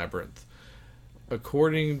be in Labyrinth.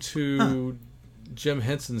 According to Jim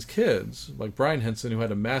Henson's kids, like Brian Henson, who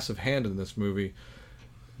had a massive hand in this movie,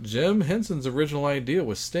 Jim Henson's original idea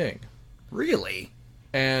was Sting. Really?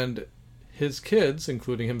 And his kids,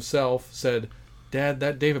 including himself, said, "Dad,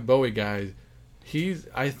 that David Bowie guy,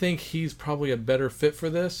 I think he's probably a better fit for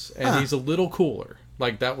this, and he's a little cooler."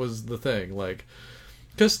 Like, that was the thing. Like,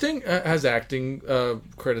 because Sting has acting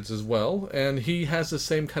credits as well, and he has the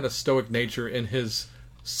same kind of stoic nature in his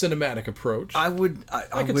cinematic approach. I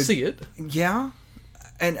could see it. Yeah,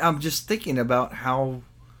 and I'm just thinking about how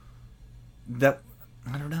that.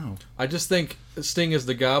 I don't know. I just think Sting as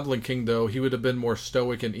the Goblin King, though, he would have been more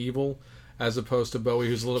stoic and evil, as opposed to Bowie,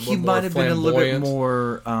 who's a little bit more flamboyant. He might have been a little bit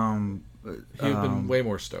more. He would have been way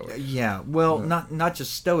more stoic. Yeah, well, not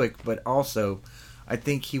just stoic, but also, I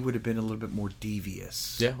think he would have been a little bit more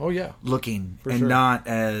devious. Yeah. Oh, yeah. Looking and not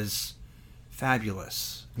as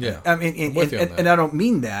fabulous. Yeah. I mean, and I don't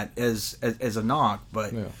mean that as a knock,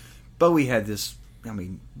 but Bowie had this. I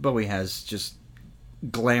mean, Bowie has just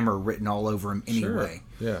glamour written all over him anyway.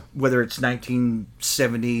 Sure. Yeah. Whether it's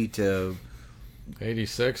 1970 to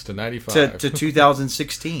 86 to 95 to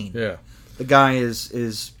 2016. Yeah. The guy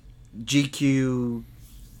is GQ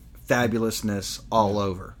fabulousness all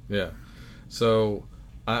over. Yeah. So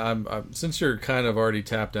I'm since you're kind of already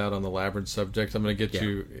tapped out on the Labyrinth subject, I'm going to get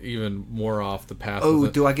you even more off the path. Oh,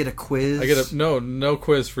 do I get a quiz? I get no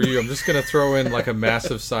quiz for you. I'm just going to throw in like a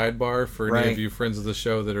massive sidebar for any of you friends of the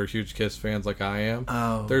show that are huge Kiss fans like I am.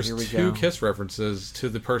 Oh, there's here we two go. Kiss references to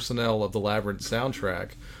the personnel of the Labyrinth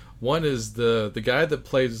soundtrack. One is the guy that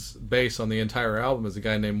plays bass on the entire album is a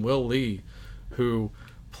guy named Will Lee, who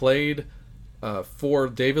played for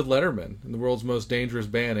David Letterman in the World's Most Dangerous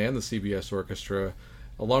Band and the CBS Orchestra,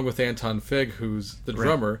 along with Anton Fig, who's the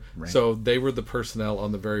drummer. Right. So they were the personnel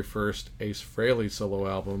on the very first Ace Frehley solo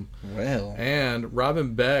album. Well. And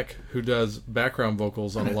Robin Beck, who does background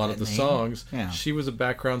vocals on a lot of the songs, she was a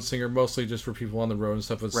background singer mostly just for people on the road and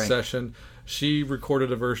stuff with Session. She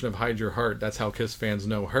recorded a version of Hide Your Heart. That's how Kiss fans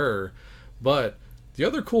know her. But the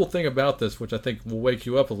other cool thing about this, which I think will wake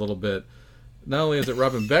you up a little bit, not only is it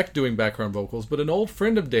Robin Beck doing background vocals, but an old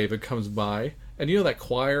friend of David comes by, and you know that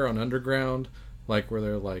choir on Underground, like where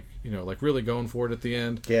they're like, like really going for it at the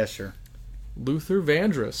end? Yeah, sure. Luther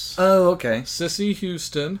Vandross. Oh, okay. Sissy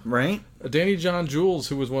Houston. Right. Danny John Jules,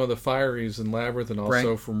 who was one of the Fireys in Labyrinth and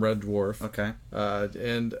also from Red Dwarf. Okay.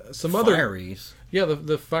 And some other... Fireys? Yeah,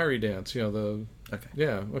 the fiery dance, the Okay.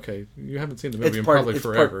 Yeah, okay. You haven't seen the movie It's in part- probably it's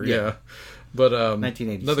part- forever. yeah. Yeah. But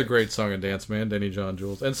 1986. another great song and dance, man, Denny John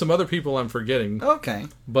Jules. And some other people I'm forgetting. Okay.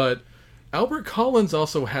 But Albert Collins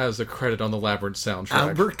also has a credit on the Labyrinth soundtrack.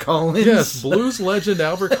 Albert Collins? Yes, blues legend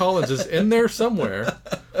Albert Collins is in there somewhere.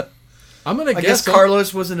 I'm going to I guess guess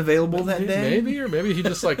Carlos wasn't available that day? Maybe, or maybe he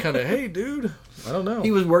just like kind of, hey, dude, I don't know.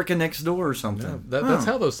 He was working next door or something. Yeah, that's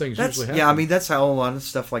how those things usually happen. Yeah, I mean, that's how a lot of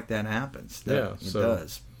stuff like that happens. It so-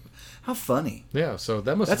 does. How funny. Yeah, so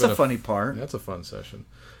that must That's have been a funny part. That's a fun session.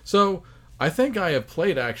 So I think I have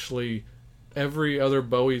played actually every other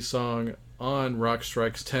Bowie song on Rock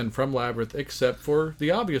Strikes 10 from Labyrinth except for the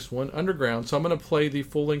obvious one, Underground. So I'm going to play the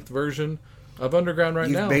full-length version of Underground right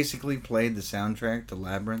now. You've basically played the soundtrack to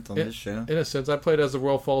Labyrinth on this show? In a sense, I played As the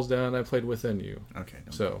World Falls Down, I played Within You. Okay,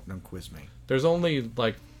 don't quiz me. There's only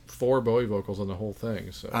like 4 Bowie vocals on the whole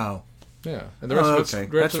thing. So Oh. yeah, and the rest of it's okay.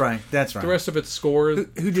 That's right. The rest of it's score.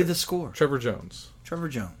 Who did the score? Trevor Jones. Trevor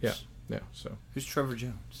Jones. Yeah. So Who's Trevor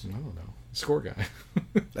Jones? I don't know. Score guy.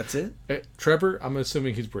 That's it? Trevor, I'm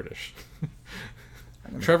assuming he's British.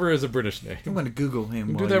 Trevor is a British name. I'm going to Google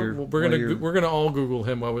him. Do that. We're gonna all Google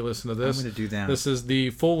him while we listen to this. I'm going to do that. This is the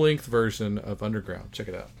full length version of Underground. Check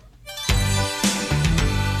it out.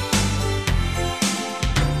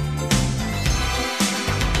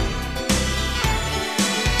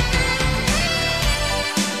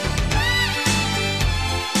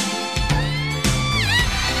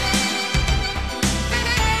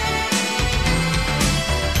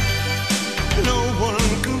 No one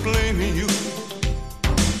can blame you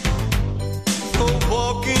for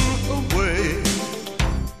walking away.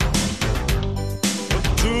 But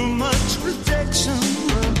too much rejection,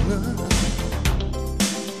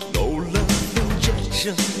 no love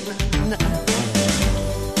injection.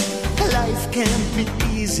 Life can't be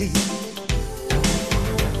easy.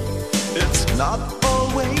 It's not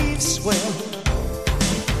always swell.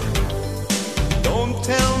 Don't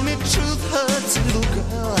tell me truth hurts, little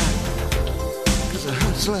girl. It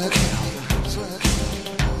hurts like hell.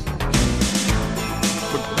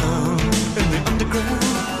 But down in the underground,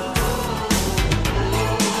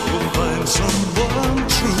 you'll find someone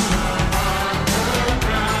true.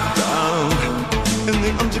 Down in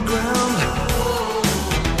the underground,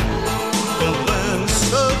 a land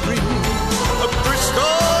serene, a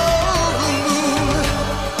crystal moon.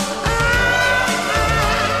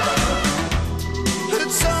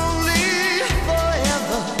 It's only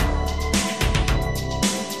forever.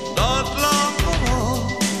 Not long at all.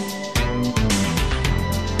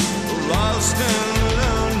 Lost and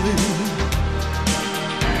lonely.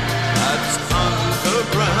 That's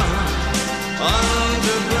underground.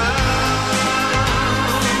 Underground.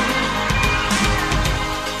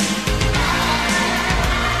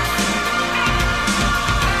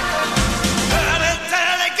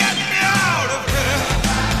 Daddy, get me out of here.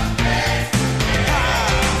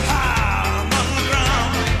 I'm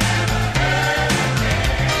underground.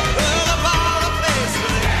 About a place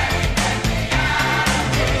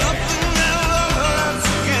nothing ever hurts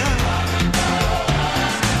again.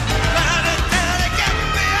 Daddy, get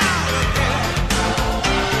me out of here.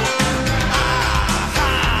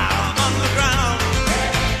 I'm underground.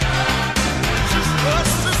 Just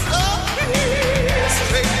bust the surface,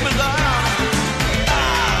 take me down.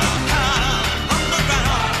 I'm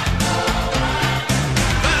underground.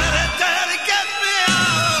 Daddy, get me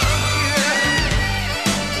out of here.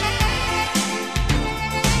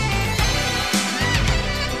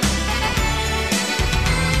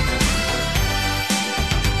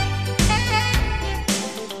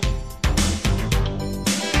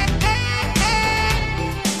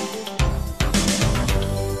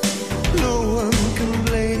 No one can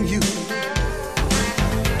blame you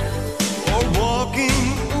for walking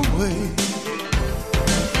away.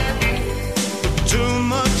 Too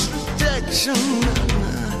much rejection,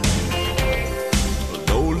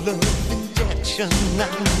 no love injection.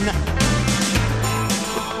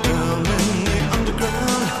 Down in the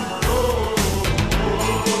underground,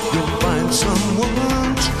 you'll find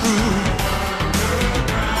someone true.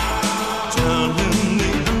 Down in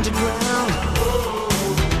the underground,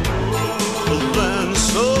 a land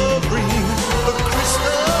so green, a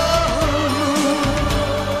crystal moon.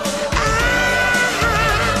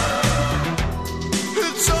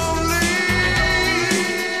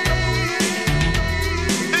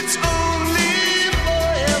 It's only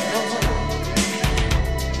forever.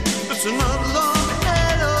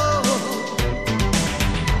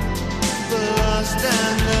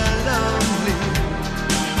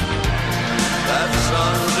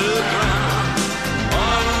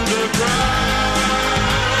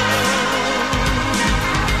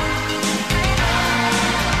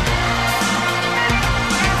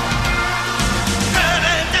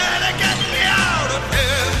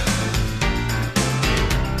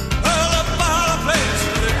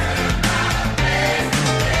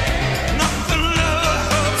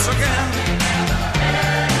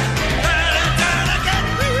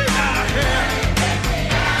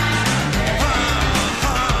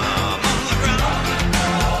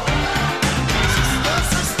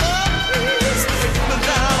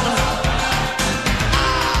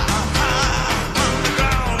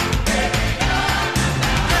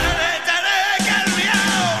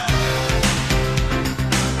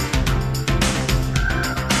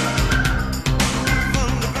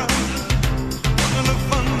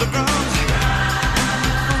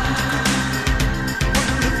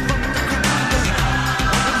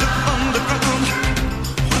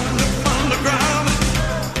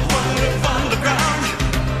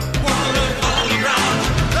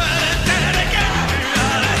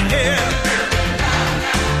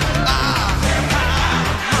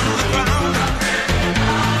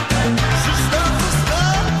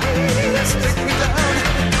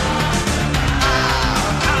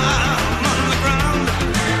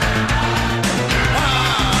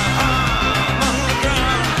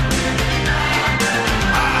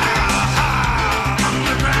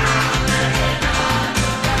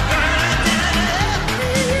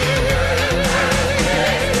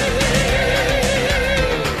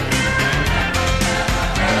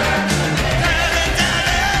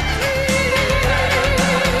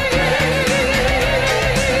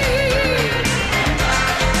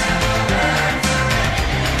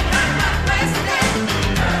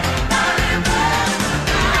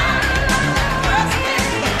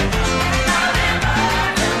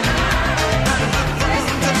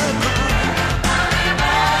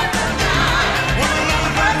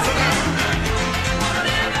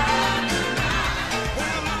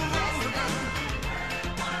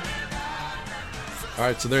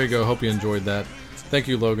 right, so there you go. Hope you enjoyed that. Thank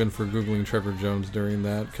you, Logan, for Googling Trevor Jones during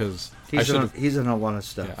that, because he's in a lot of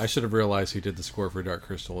stuff. Yeah, I should have realized he did the score for Dark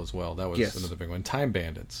Crystal as well. That was another big one. Time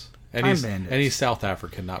Bandits. And he's South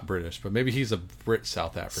African, not British, but maybe he's a Brit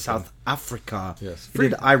South African. South Africa. Yes. He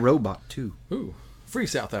did iRobot, too. Ooh, free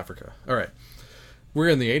South Africa. All right. We're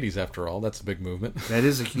in the 80s, after all. That's a big movement. That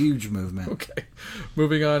is a huge movement. Okay.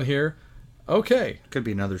 Moving on here. Okay. Could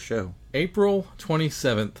be another show. April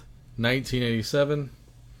 27th, 1987.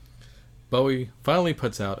 Bowie finally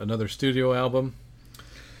puts out another studio album.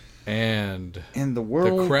 And the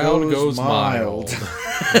world the crowd goes mild.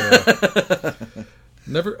 Yeah.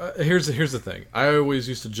 Never. Here's the thing. I always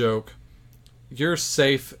used to joke, you're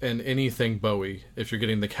safe in anything Bowie if you're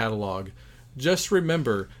getting the catalog. Just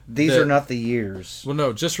remember these are not the years. Well,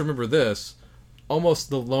 no. Just remember this: almost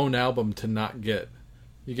the lone album to not get.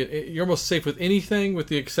 You're almost safe with anything, with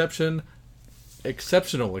the exceptional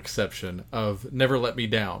exception of "Never Let Me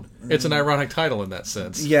Down." It's an ironic title in that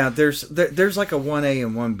sense. Yeah, there's like a 1A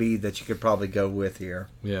and 1B that you could probably go with here.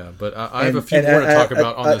 Yeah, but I have a few more to talk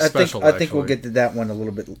about on the special. I think we'll get to that one a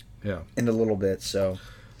little bit. Yeah, in a little bit. So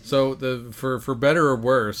for better or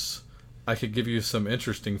worse, I could give you some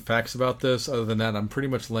interesting facts about this. Other than that, I'm pretty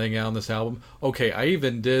much laying out on this album. Okay, I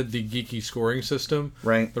even did the geeky scoring system,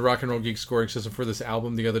 right? The Rock and Roll Geek scoring system for this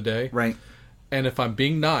album the other day, right? And if I'm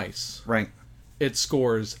being nice, right, it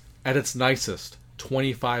scores at its nicest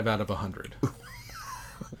 25 out of 100.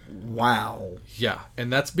 Wow. Yeah,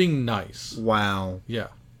 and that's being nice. Wow. Yeah,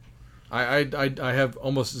 I have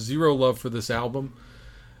almost zero love for this album,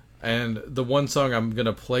 and the one song I'm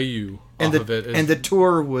gonna play you off of it is, and the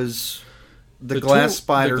tour was the Glass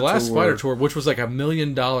Spider Tour, which was like $1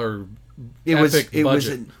 million. It was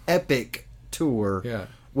an epic tour. Yeah,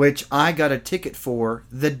 which I got a ticket for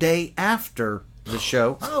the day after the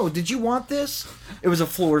show. Oh, did you want this? It was a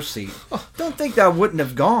floor seat. Don't think that I wouldn't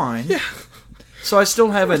have gone. Yeah. So I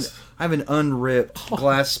still have an unripped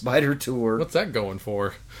Glass Spider tour. What's that going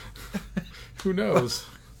for? Who knows?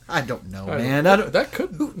 I don't know, man. That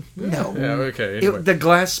could... No. Yeah, okay. Anyway. The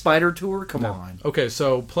Glass Spider tour? Come on. Okay,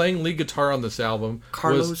 so playing lead guitar on this album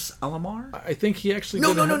Carlos Alomar? I think he actually...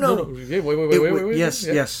 No. Wait.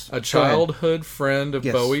 Yes. A childhood friend of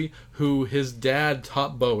Bowie, who his dad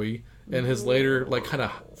taught Bowie in his later, like, kind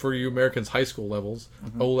of, for you Americans, high school levels.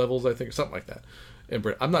 Mm-hmm. O-levels, I think, something like that. In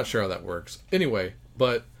Britain. I'm not sure how that works. Anyway,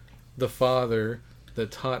 but the father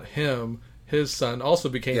that taught him... His son also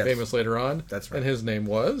became famous later on. That's right. And his name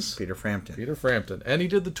was? Peter Frampton. Peter Frampton. And he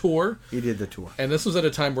did the tour. And this was at a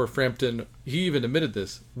time where Frampton, he even admitted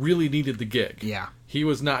this, really needed the gig. Yeah. He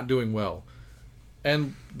was not doing well.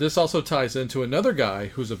 And this also ties into another guy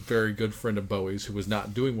who's a very good friend of Bowie's who was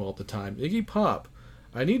not doing well at the time, Iggy Pop.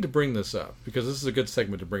 I need to bring this up because this is a good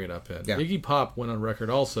segment to bring it up in. Yeah. Iggy Pop went on record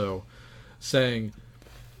also saying,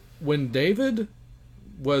 when David...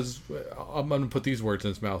 I'm going to put these words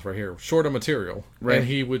in his mouth right here, short on material. Right. And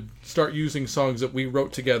he would start using songs that we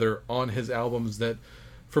wrote together on his albums that,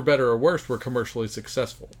 for better or worse, were commercially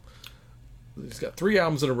successful. He's got 3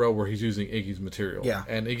 albums in a row where he's using Iggy's material. Yeah.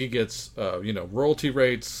 And Iggy gets, royalty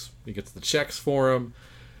rates. He gets the checks for him.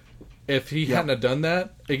 If he hadn't have done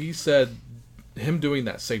that, Iggy said him doing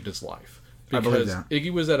that saved his life. Because I believe that.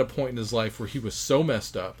 Iggy was at a point in his life where he was so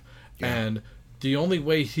messed up. Yeah. And the only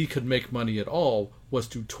way he could make money at all was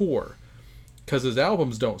to tour, because his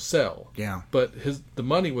albums don't sell. Yeah. But the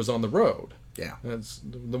money was on the road. Yeah. That's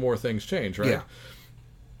the more things change, right? Yeah.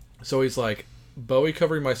 So he's like, Bowie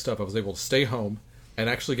covering my stuff, I was able to stay home and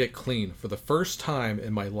actually get clean for the first time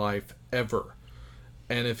in my life ever.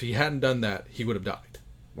 And if he hadn't done that, he would have died.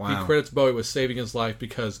 Wow. He credits Bowie with saving his life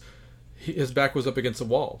because his back was up against the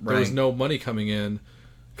wall. Right. There was no money coming in.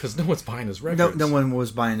 Because no one's buying his records. No one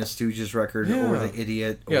was buying the Stooges record or the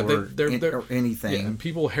Idiot or anything. Yeah, and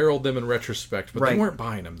people herald them in retrospect, but they weren't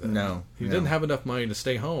buying them then. No. He didn't have enough money to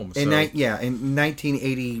stay home. So. In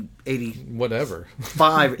 1980... Whatever.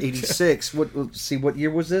 86. What year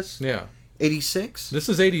was this? Yeah. 86? This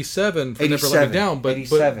is 87 for Never Let Me Down, but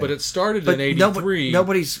it started in 83.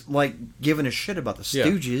 Nobody's, giving a shit about the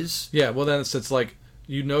Stooges. Yeah, well, then it's like...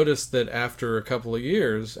 You notice that after a couple of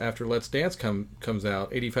years, after Let's Dance comes out,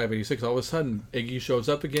 85, 86, all of a sudden, Iggy shows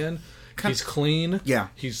up again. He's clean. Yeah.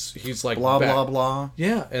 He's like blah, back. Blah, blah.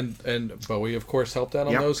 Yeah, and Bowie, of course, helped out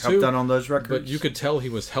on those too. Helped out on those records. But you could tell he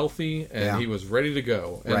was healthy, and he was ready to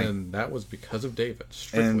go. And then that was because of David,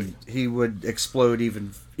 strictly. And he would explode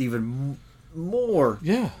even more.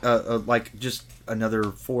 Yeah. Just another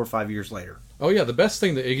 4 or 5 years later. Oh, yeah, the best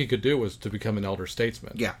thing that Iggy could do was to become an elder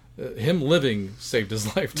statesman. Yeah. Him living saved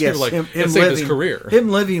his life, too. Yes, him saved his career. Him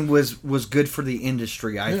living was good for the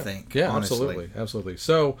industry, I think. Yeah, honestly. absolutely.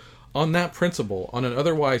 So, on that principle, on an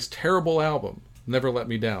otherwise terrible album, Never Let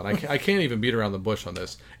Me Down. I can't even beat around the bush on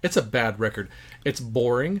this. It's a bad record. It's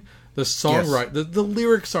boring. The songwriting, the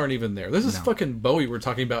lyrics aren't even there. This is fucking Bowie we're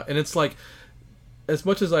talking about. And it's like, as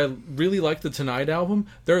much as I really like the Tonight album,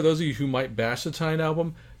 there are those of you who might bash the Tonight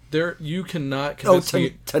album. You cannot convince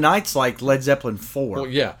me. Tonight's like Led Zeppelin 4. Well,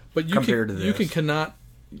 yeah. But you to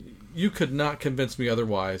could not convince me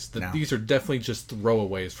otherwise that these are definitely just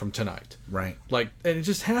throwaways from Tonight. Right. Like, and it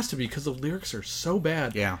just has to be because the lyrics are so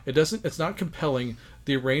bad. Yeah. It's not compelling.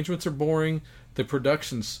 The arrangements are boring. The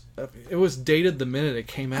production's, it was dated the minute it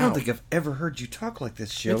came out. I don't think I've ever heard you talk like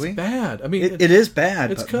this, Joey. It's bad. I mean, it is bad.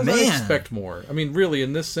 It's because I expect more. I mean, really,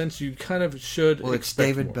 in this sense, you kind of should. Well, it's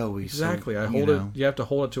David Bowie. Exactly. So, You have to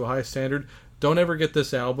hold it to a high standard. Don't ever get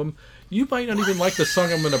this album. You might not even like the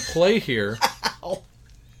song I'm going to play here.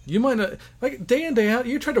 You might not, like, day in, day out,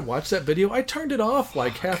 you tried to watch that video. I turned it off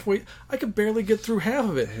like halfway. I could barely get through half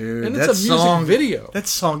of it. Dude, and it's a music video. That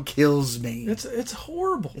song kills me. It's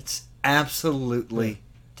horrible. It's absolutely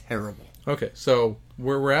terrible. Okay, so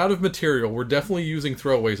we're out of material. We're definitely using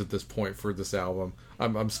throwaways at this point for this album.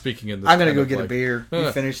 I'm speaking in this. I'm going to go get a beer.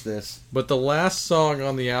 You finish this. But the last song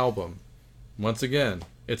on the album, once again,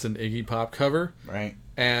 it's an Iggy Pop cover. Right.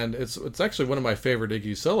 And it's actually one of my favorite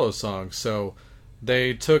Iggy solo songs. So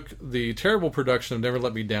they took the terrible production of Never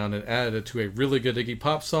Let Me Down and added it to a really good Iggy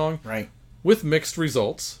Pop song. Right. With mixed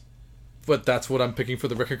results. But that's what I'm picking for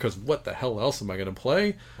the record, because what the hell else am I going to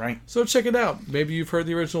play? Right. So check it out. Maybe you've heard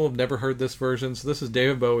the original, have never heard this version. So this is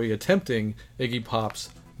David Bowie attempting Iggy Pop's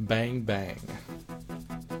Bang Bang.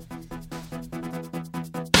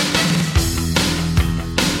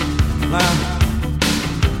 Now,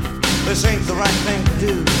 this ain't the right thing to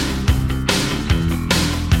do.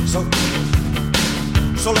 So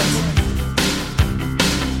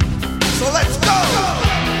let's go!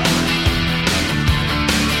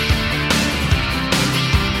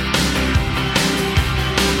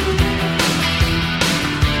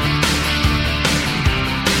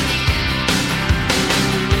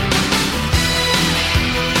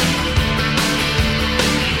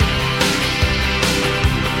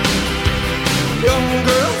 Young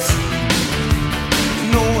girls, you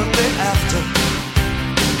know what they're after.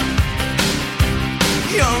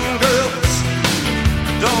 Young girls,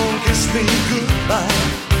 don't kiss me goodbye.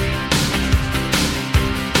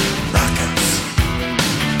 Rockets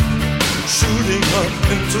shooting up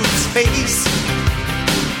into space.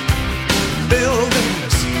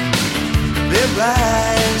 Buildings, they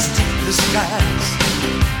rise to the skies.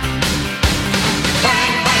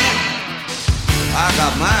 Bang, bang, I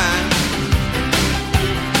got mine.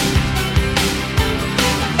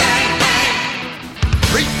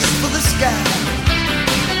 Reach for the sky.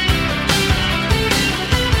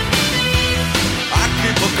 I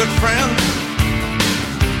keep a good friend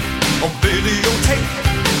on videotape.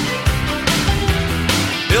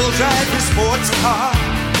 He'll drive his sports car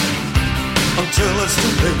until it's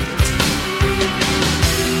too late.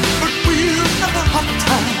 But we'll have a hot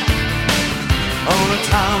time on a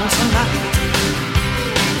town tonight.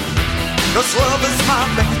 'Cause love is my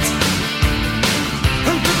bet,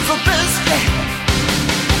 and it's the best bet.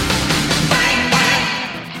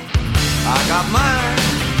 I got mine.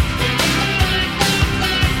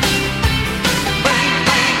 Bang,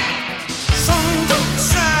 bang, sun don't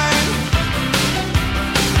shine.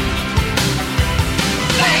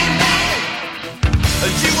 Bang, bang,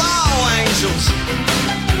 you are angels.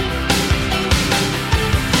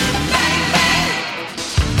 Bang, bang,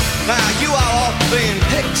 now you are all being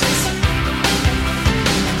pictures.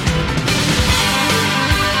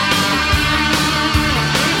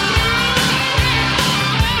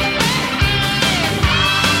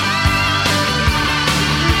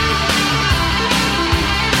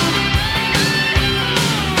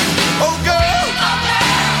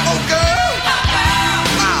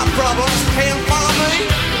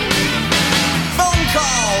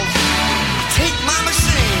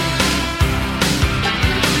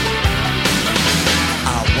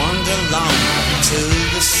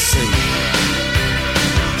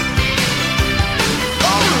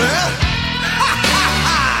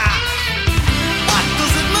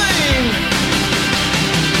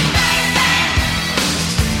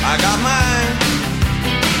 I got mine.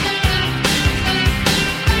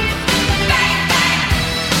 Bang, bang.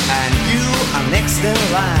 And you are next in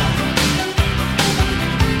line.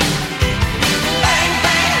 Bang,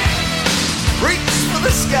 bang. Reach for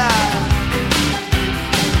the sky.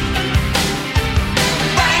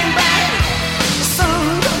 Bang, bang. The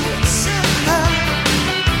sun don't shine.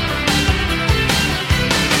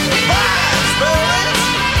 Rise, boys.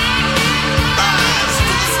 Rise to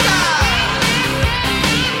the sky.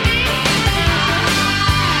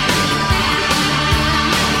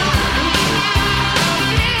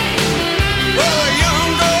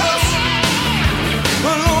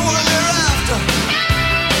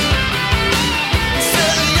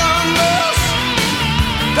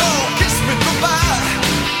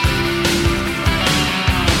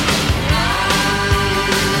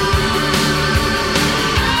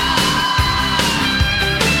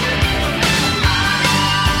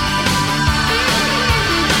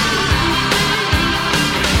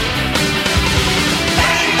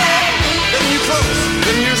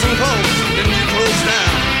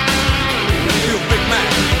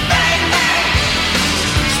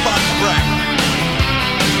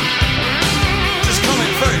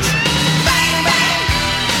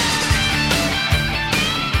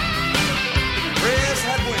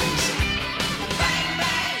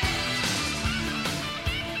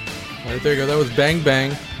 Alright, there you go. That was Bang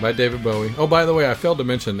Bang by David Bowie. Oh, by the way, I failed to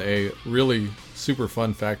mention a really super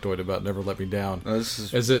fun factoid about Never Let Me Down.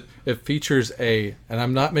 It features and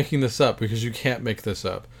I'm not making this up because you can't make this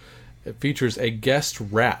up, it features a guest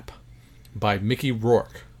rap by Mickey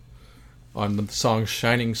Rourke on the song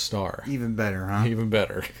Shining Star. Even better, huh? Even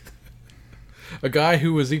better. A guy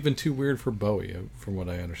who was even too weird for Bowie, from what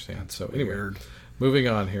I understand. So anyway, Weird. moving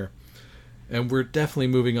on here. And we're definitely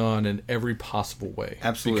moving on in every possible way.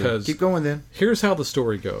 Absolutely. Because Keep going then. here's how the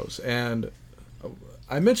story goes. And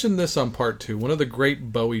I mentioned this on part 2. One of the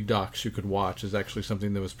great Bowie docs you could watch is actually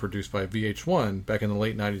something that was produced by VH1 back in the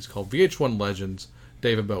late 90s called VH1 Legends,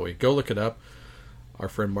 David Bowie. Go look it up. Our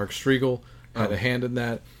friend Mark Striegel had a hand in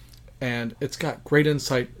that. And it's got great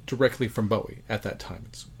insight directly from Bowie at that time.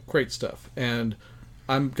 It's great stuff. And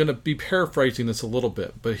I'm going to be paraphrasing this a little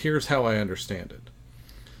bit, but here's how I understand it.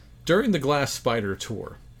 During the Glass Spider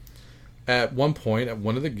tour, at one point, at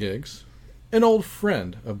one of the gigs, an old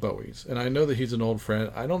friend of Bowie's, and I know that he's an old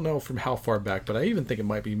friend, I don't know from how far back, but I even think it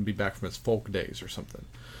might even be back from his folk days or something.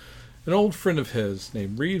 An old friend of his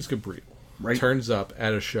named Reeves Gabriel turns up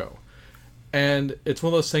at a show. And it's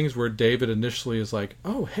one of those things where David initially is like,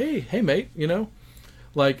 oh, hey mate, you know?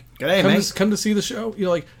 Like, G'day, mate. come to see the show. You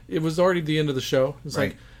know, like, it was already the end of the show. It's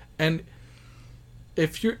like, and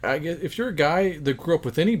if you're a guy that grew up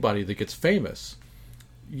with anybody that gets famous,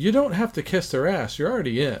 you don't have to kiss their ass. You're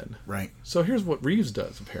already in. Right. So here's what Reeves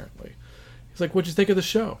does, apparently. He's like, what'd you think of the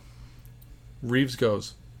show? Reeves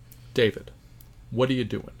goes, David, what are you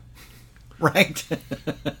doing? Right.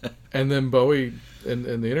 And then Bowie,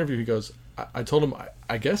 in the interview, he goes, I told him,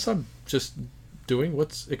 I guess I'm just doing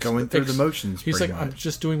what's... Going through the motions, He's like, pretty I'm much.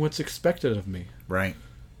 just doing what's expected of me. Right.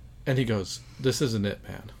 And he goes, this isn't it,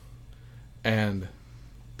 man. And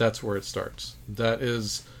that's where it starts. That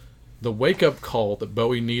is the wake-up call that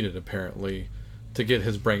Bowie needed, apparently, to get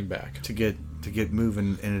his brain back. To get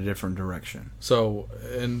moving in a different direction. So,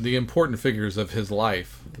 in the important figures of his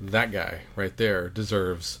life, that guy right there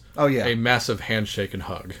deserves a massive handshake and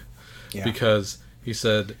hug. Yeah. Because he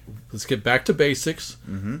said, let's get back to basics,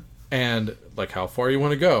 and, like, how far you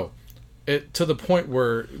want to go. It to the point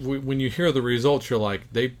where, when you hear the results, you're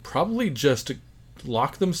like, they probably just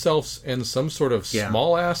locked themselves in some sort of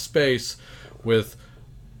small-ass space with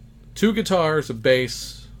 2 guitars, a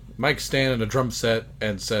bass, mic stand, and a drum set,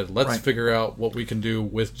 and said, let's figure out what we can do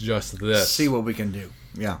with just this. See what we can do.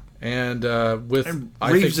 Yeah. And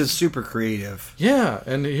Reeves is super creative. Yeah,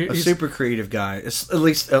 and he's super creative guy. It's, at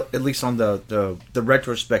least on the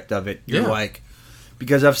retrospect of it, you're like,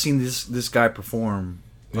 because I've seen this guy perform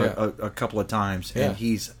a couple of times, and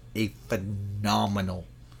he's a phenomenal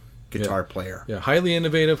guitar player. Yeah, highly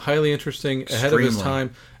innovative, highly interesting, ahead of his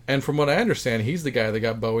time. And from what I understand, he's the guy that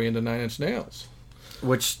got Bowie into Nine Inch Nails.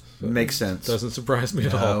 Which makes sense. Doesn't surprise me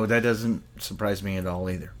at all. No, that doesn't surprise me at all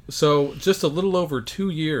either. So, just a little over 2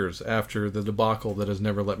 years after the debacle that has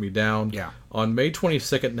never let me down, on May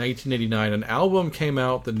 22nd, 1989, an album came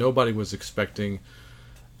out that nobody was expecting.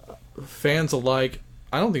 Fans alike,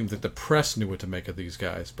 I don't think that the press knew what to make of these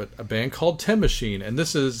guys, but a band called Tin Machine, and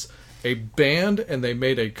this is a band, and they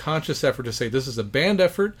made a conscious effort to say this is a band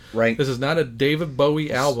effort. Right. This is not a David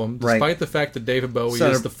Bowie album, despite the fact that David Bowie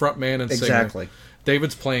is the front man and singer. Exactly.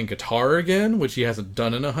 David's playing guitar again, which he hasn't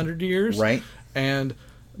done in 100 years. Right. And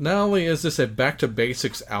not only is this a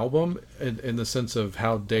back-to-basics album in the sense of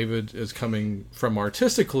how David is coming from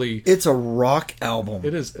artistically... It's a rock album.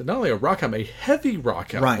 It is not only a rock album, a heavy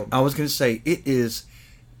rock album. Right. I was going to say, it is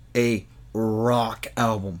a rock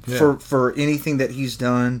album. Yeah. For anything that he's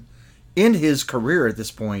done in his career at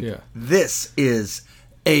this point, this is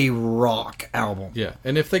a rock album. Yeah,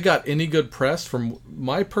 and if they got any good press, from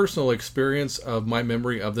my personal experience of my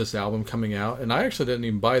memory of this album coming out, and I actually didn't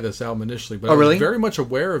even buy this album initially, but I was very much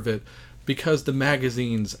aware of it because the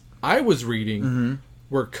magazines I was reading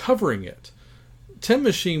were covering it. Tin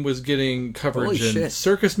Machine was getting coverage in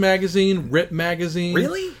Circus Magazine, Rip Magazine.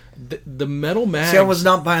 Really? The metal mags. See, I was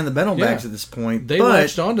not buying the metal mags at this point. They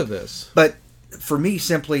latched onto this. But for me,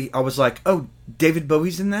 simply, I was like, oh, David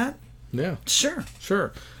Bowie's in that? Yeah.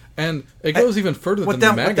 Sure. And it goes even further than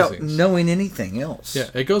the magazines. Without knowing anything else. Yeah,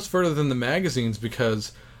 it goes further than the magazines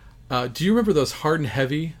because... do you remember those Hard and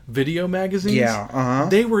Heavy video magazines? Yeah, uh-huh.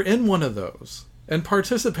 They were in one of those and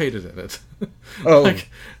participated in it. Oh.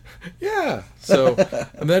 Yeah. So,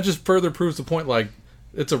 and that just further proves the point, like,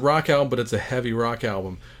 it's a rock album, but it's a heavy rock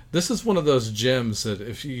album. This is one of those gems that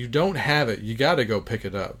if you don't have it, you got to go pick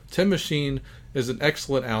it up. Tin Machine is an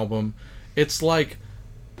excellent album. It's like...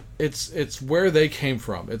 It's where they came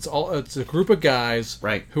from. It's a group of guys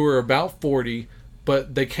who are about 40,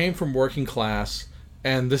 but they came from working class,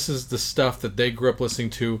 and this is the stuff that they grew up listening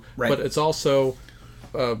to. Right. But it's also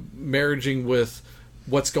marrying with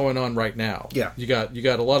what's going on right now. Yeah. You got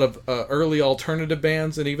a lot of early alternative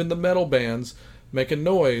bands and even the metal bands making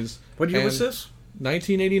noise. What year was this?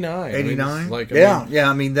 1989. 89.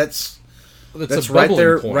 I mean, that's a right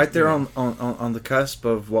there, point. right there on the cusp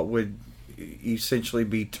of what would essentially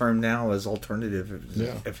be termed now as alternative,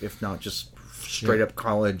 if not just straight up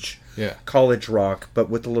college rock, but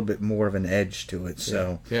with a little bit more of an edge to it.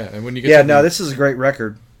 So and when you get this is a great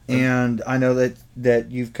record, and I know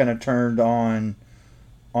that you've kind of turned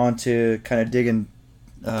onto kind of digging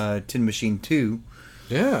Tin Machine 2.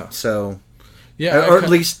 Yeah. So. Yeah, or at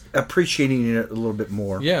least appreciating it a little bit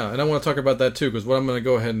more. Yeah, and I want to talk about that too, because what I'm going to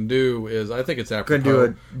go ahead and do is, I think it's apropos. Going to do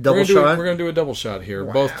a double shot? We're going to do a double shot here.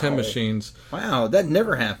 Wow. Both Tin Machines. Wow, that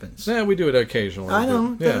never happens. Yeah, we do it occasionally. I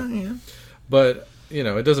know. But, yeah. But,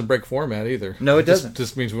 it doesn't break format either. No, it doesn't.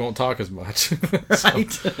 Just means we won't talk as much.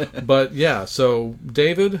 Right. But, yeah, so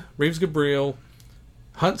David, Reeves Gabriel,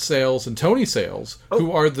 Hunt Sales, and Tony Sales,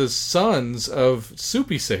 who are the sons of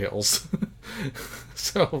Soupy Sales.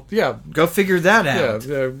 So, yeah. Go figure that out.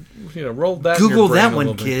 Yeah, roll that Google in your brain that a one,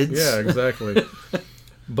 little bit. kids. Yeah, exactly.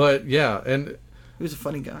 But, yeah, and he was a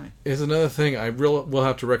funny guy. Is another thing I will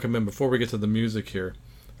have to recommend before we get to the music here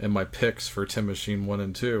and my picks for Tin Machine 1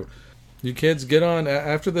 and 2. You kids, get on,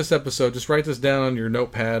 after this episode, just write this down on your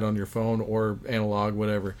notepad, on your phone, or analog,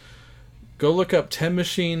 whatever. Go look up Tin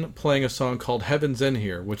Machine playing a song called Heaven's in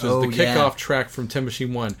Here, which is the kickoff track from Tin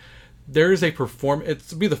Machine 1. There is a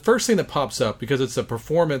it'll be the first thing that pops up because it's a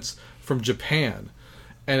performance from Japan,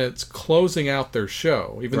 and it's closing out their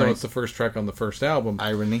show, even though it's the first track on the first album.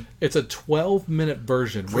 Irony. It's a 12-minute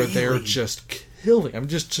version where they're just killing. I'm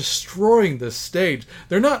just destroying this stage.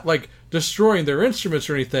 They're not like destroying their instruments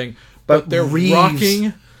or anything, but they're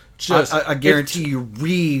rocking. I guarantee you,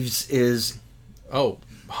 Reeves is.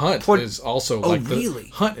 Hunt is also really?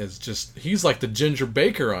 Hunt is just, he's like the Ginger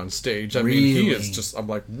Baker on stage. I mean, Really? he is just, I'm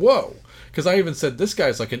like, whoa. Because I even said, this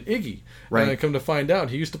guy's like an Iggy. Right. And I come to find out,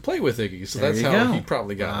 he used to play with Iggy. So There that's you how go. he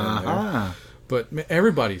probably got in there. Uh-huh. But man,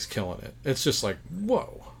 everybody's killing it. It's just like,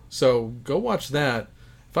 whoa. So go watch that.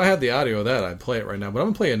 If I had the audio of that, I'd play it right now. But I'm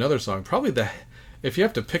going to play another song. Probably if you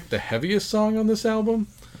have to pick the heaviest song on this album,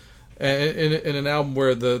 in an album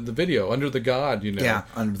where the video Under the God,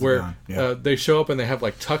 Under the where God, yeah. they show up and they have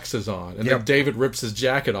like tuxes on, and then David rips his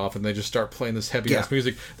jacket off and they just start playing this heavy ass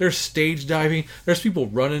music. There's stage diving, there's people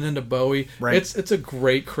running into Bowie. Right. It's a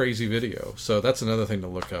great crazy video. So that's another thing to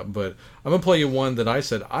look up. But I'm gonna play you one that I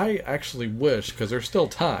said I actually wish, because there's still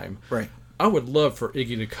time. Right. I would love for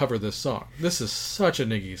Iggy to cover this song. This is such an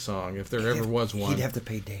Iggy song if there ever was one. He'd have to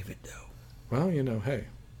pay David though. Well, hey.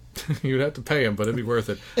 You'd have to pay him, but it'd be worth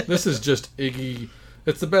it. This is just Iggy.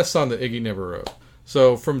 It's the best song that Iggy never wrote.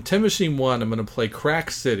 So from Tin Machine 1, I'm going to play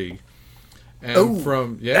Crack City. And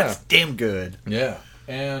that's damn good. Yeah.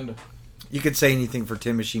 And you could say anything for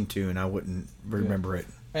Tin Machine 2 and I wouldn't remember it.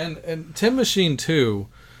 And Tin Machine 2,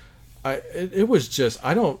 it was just,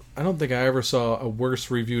 I don't think I ever saw a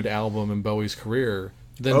worse reviewed album in Bowie's career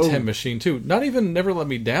than Tin Machine 2. Not even Never Let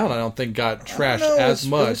Me Down, I don't think got trashed as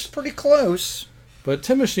much. It's pretty close. But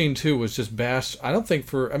Tin Machine 2 was just bashed. I don't think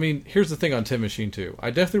here's the thing on Tin Machine 2.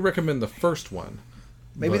 I definitely recommend the first one.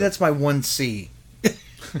 Maybe that's my 1C.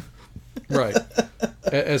 Right.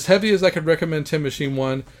 As heavy as I could recommend Tin Machine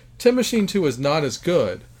 1, Tin Machine 2 is not as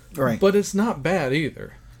good. Right. But it's not bad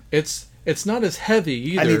either. It's not as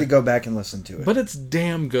heavy either. I need to go back and listen to it. But it's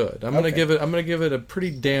damn good. I'm gonna give it a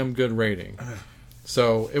pretty damn good rating.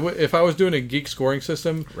 So if I was doing a geek scoring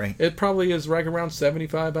system, it probably is right around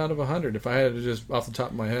 75 out of 100 if I had to just off the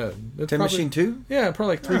top of my head. Tin Machine 2? Yeah,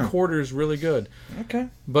 probably like 3/4 really good. Okay.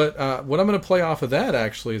 But what I'm going to play off of that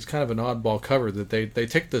actually is kind of an oddball cover that they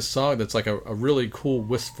take this song that's like a really cool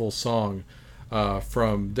wistful song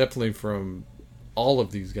definitely from all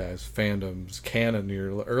of these guys, Fandoms, Canon,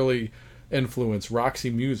 your early influence,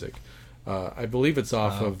 Roxy Music. I believe it's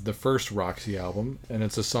off of the first Roxy album, and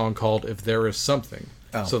it's a song called If There Is Something.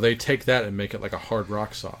 So they take that and make it like a hard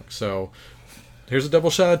rock song. So here's a double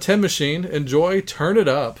shot of Tin Machine. Enjoy, turn it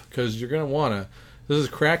up, because you're going to want to. This is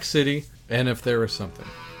Crack City, and If There Is Something.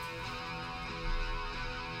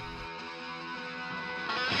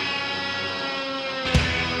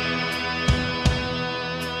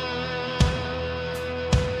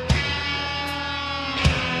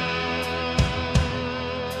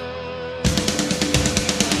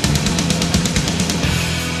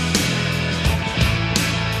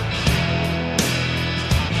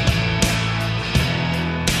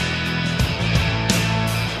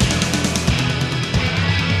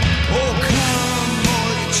 Oh, come,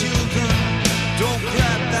 all you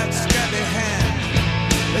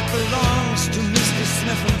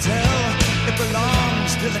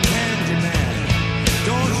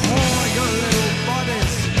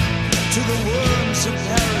to the worms of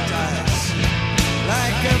paradise.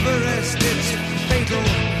 Like Everest, it's fatal,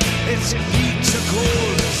 its peaks are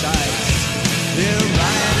cold as ice. They're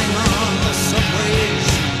riding on the subways,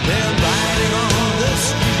 they're riding on the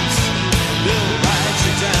streets. They'll ride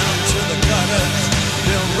you down to the gutters,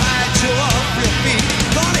 they'll ride you off your feet.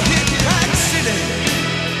 Gonna hit Crack City.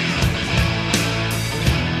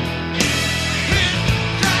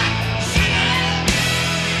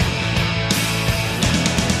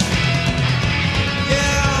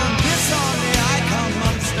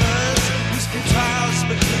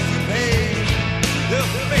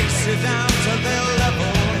 Down to their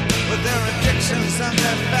level with their addictions and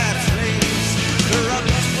their fast lanes. They're up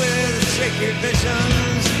with shaky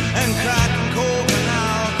visions and crack and coke and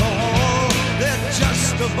alcohol. They're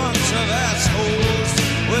just a bunch of assholes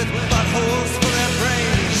with buttholes for their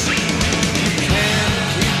brains. You can't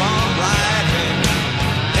keep on riding,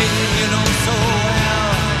 hating you know so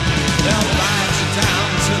well. They'll ride you down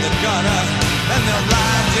to the gutter and they'll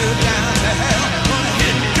ride you down to hell. Gonna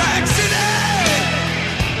hit Crack City.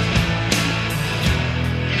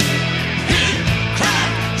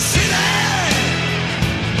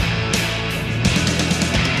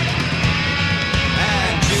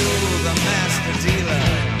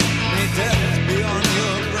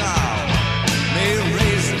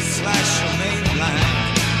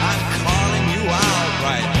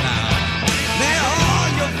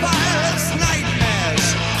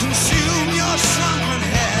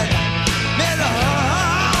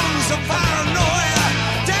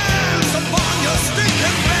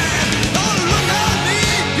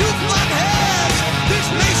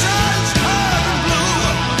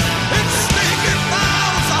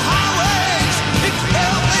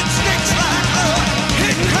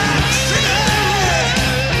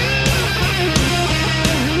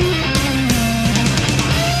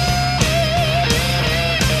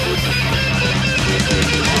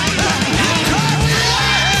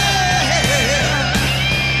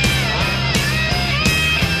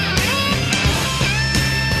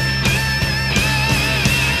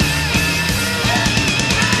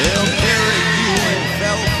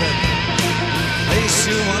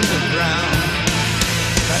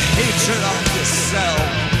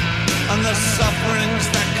 And the sufferings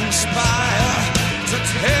that conspire to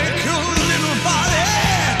take your little body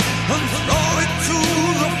and throw it to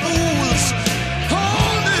the fools.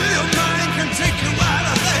 Only your mind can take you out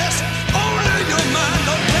of this. Only your mind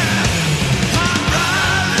can. I'm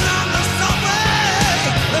riding on the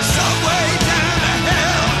subway down to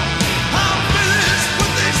hell. I'm finished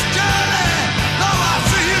with this journey, though I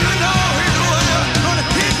seem to know it well. Gonna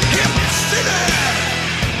hit Hip City.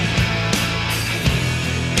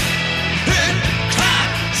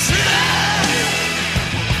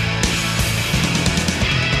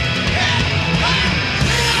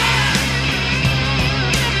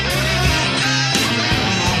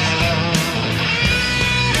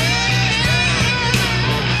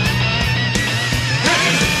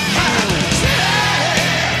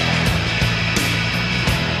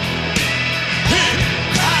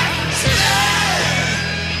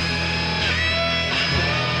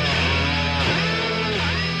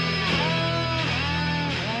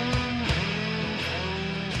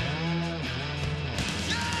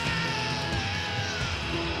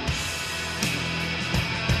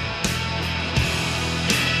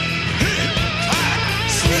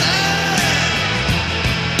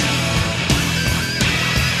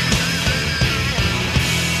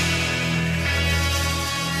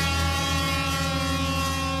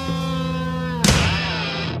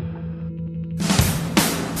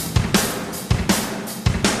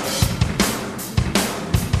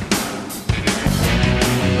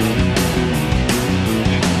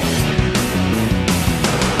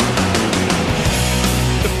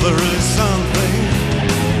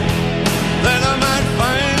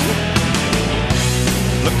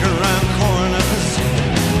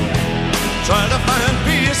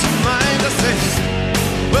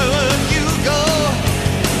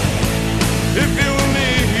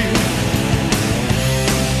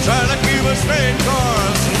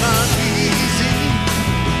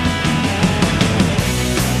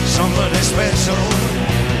 Special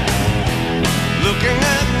looking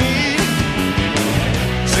at me,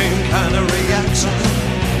 same kind of reaction.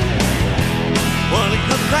 One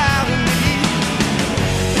could crowd in me,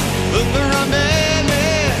 look around me,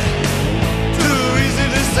 too easy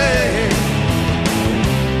to say.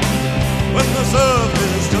 When the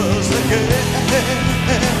surface does the game.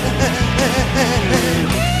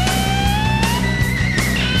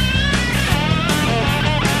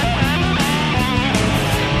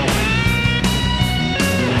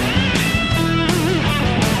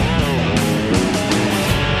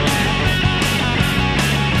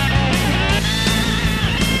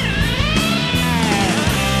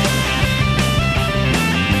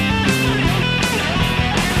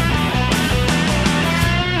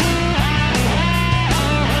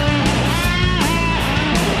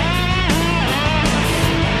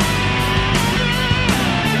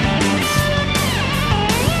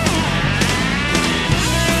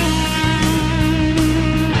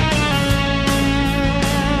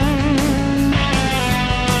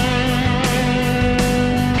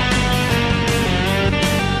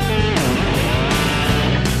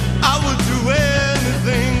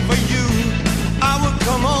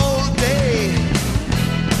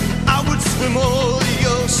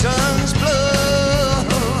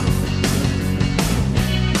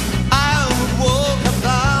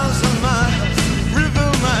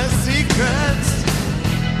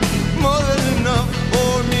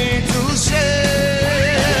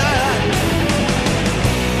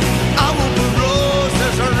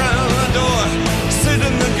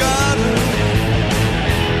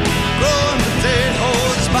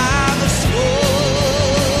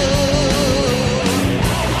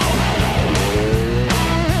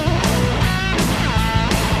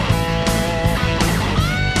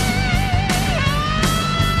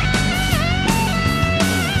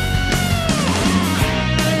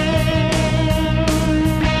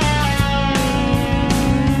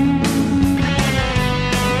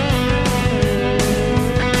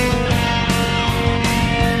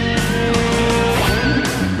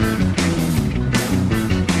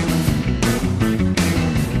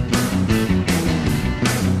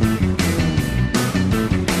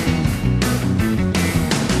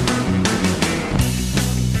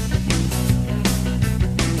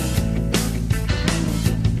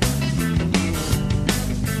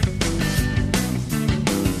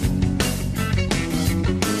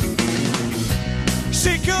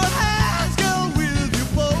 Shake your hands, girl, with your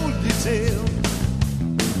ponytail.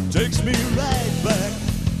 Takes me right back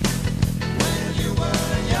when you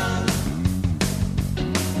were young.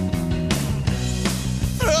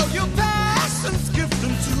 Throw your passions, give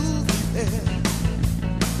them to the air.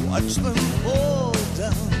 Watch them fall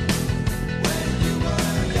down when you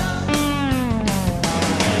were young.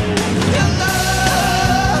 Your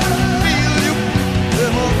love, feel you,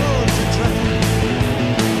 them all to try.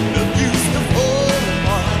 The used to fall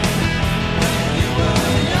apart when you were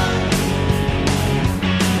young.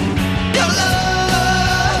 Your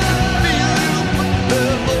love, feel you,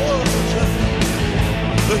 them all to try.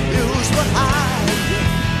 The hills behind you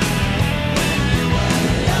when you were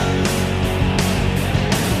young.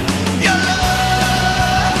 Your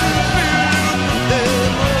love, feel you,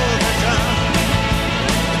 them all the time.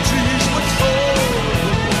 The trees would fall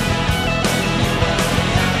when you were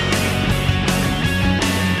young.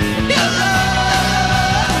 Your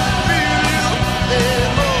love, feel you,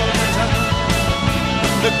 them all the time.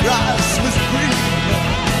 The grass was greener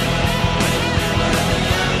when you were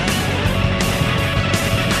young.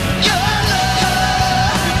 Your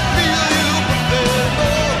love, feel you, them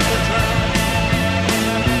all the time.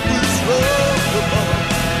 Was rough above.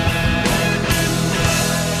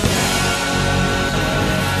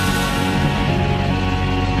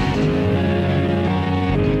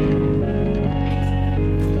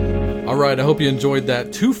 All right, I hope you enjoyed that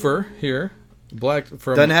twofer here. Black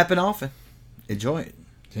from Doesn't happen often. Enjoy it.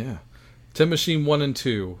 yeah, Tin Machine 1 and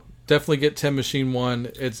 2. Definitely get Tin Machine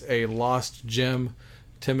 1. It's a lost gem.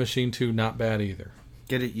 Tin Machine 2, not bad either.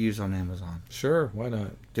 Get it used on Amazon. Sure, why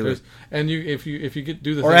not? Do it. And if you get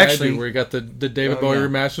do the Or thing I actually- do where you got the David Oh, Bowie yeah.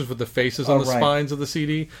 remasters with the faces on Oh, the right. spines of the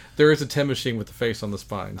CD, there is a Tin Machine with the face on the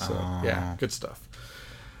spine. So yeah, good stuff.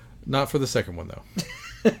 Not for the second one though.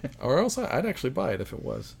 Or else I'd actually buy it if it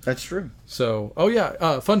was. That's true. So, oh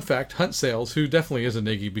yeah, fun fact: Hunt Sales, who definitely is a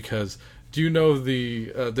Niggy, because do you know they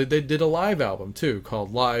did a live album too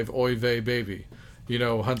called Live Oy Vey Baby. You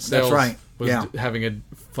know, Hunt Sales right. was Yeah. having a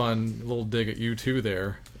fun little dig at you too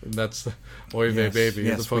there. And that's Oy Vey Yes, Baby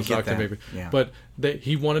yes, as opposed we to get Octa that. Baby. Yeah. But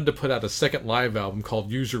he wanted to put out a second live album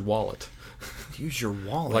called Use Your Wallet, Use your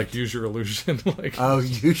wallet. like Use Your Illusion. Like, oh,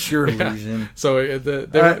 use your illusion. so they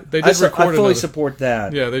did I record fully another- support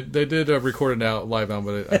that. Yeah, they did record it out live album,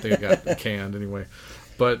 but I think it got canned anyway.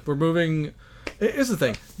 But we're moving. Here's the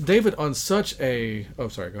thing, David, on such a. Oh,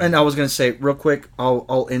 sorry. Go ahead. And I was going to say real quick,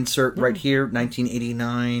 I'll insert right here,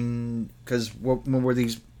 1989, because when were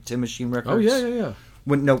these Tin Machine records? Oh yeah.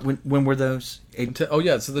 When were those? Oh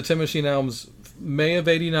yeah. So the Tin Machine albums, May of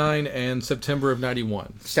 '89 and September of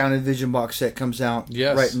 '91. Sound and Vision box set comes out.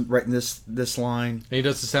 Yes. Right in this line. And he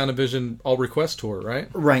does the Sound of Vision All Request tour, right?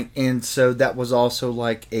 Right, and so that was also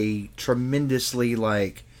like a tremendously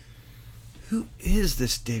like, who is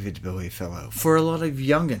this David Bowie fellow? For a lot of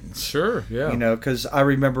youngins. Sure. Yeah. You know, because I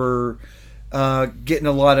remember getting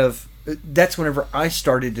a lot of. That's whenever I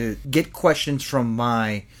started to get questions from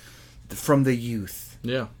the youth.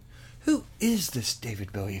 Yeah. Who is this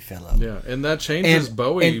David Bowie fellow? Yeah. And that changes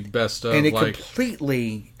Bowie best of and it like.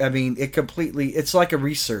 completely. I mean, it's like a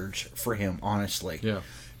resurge for him, honestly. Yeah.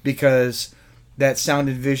 Because that Sound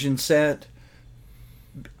and Vision set.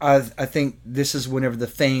 I think this is whenever the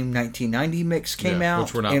Fame 1990 mix came Yeah, out,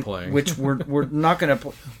 which we're not playing. Which we're not going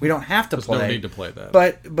to. We don't have to There's play. no need to play that.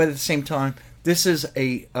 But at the same time, this is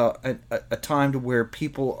a time to where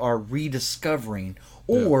people are rediscovering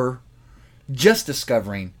or just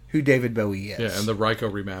discovering who David Bowie is. Yeah, and the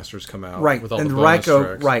Ryko remasters come out right, with all and the the bonus Ryko,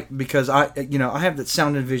 tracks. right? Because I have that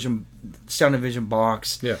Sound and Vision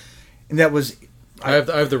box. Yeah. And that was. I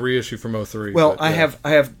have the reissue from 03. Well, but, I yeah.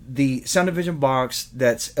 have the Sound of Vision box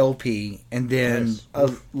that's LP, and then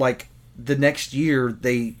Nice. like the next year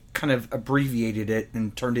they kind of abbreviated it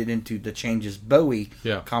and turned it into the Changes Bowie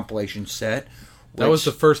compilation set. That was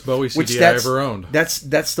the first Bowie CD I ever owned.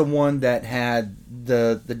 That's the one that had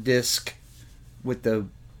the disc with the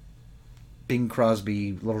Bing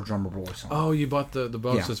Crosby Little Drummer Boy song. Oh, you bought the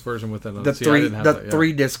bonuses version with that. The See, I didn't have that, yeah.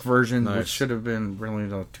 3-disc version, Nice. which should have been really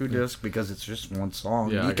the 2-disc because it's just one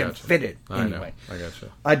song. Yeah, You I can gotcha. fit it I anyway. know. I gotcha.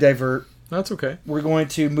 I divert. That's okay. We're going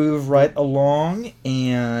to move right along,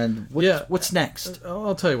 and what's next?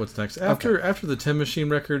 I'll tell you what's next. After the Tin Machine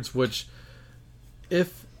records, which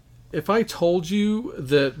if I told you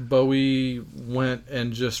that Bowie went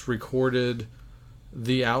and just recorded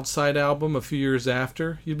the Outside album a few years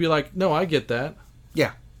after, you'd be like, no, I get that.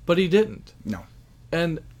 Yeah. But he didn't. No.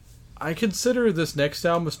 And I consider this next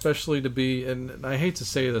album especially to be, and I hate to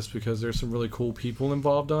say this because there's some really cool people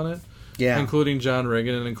involved on it. Yeah. Including John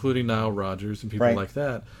Regan and including Nile Rodgers and people Right. like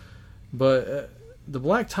that. But the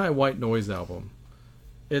Black Tie White Noise album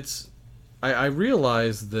I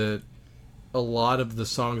realized that a lot of the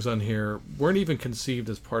songs on here weren't even conceived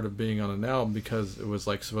as part of being on an album because it was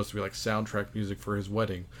like supposed to be like soundtrack music for his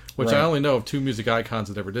wedding, which Right. I only know of two music icons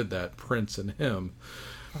that ever did that, Prince and him.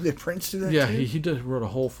 Oh, did Prince do that Yeah, too? he wrote a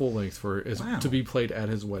whole full length for his, Wow. to be played at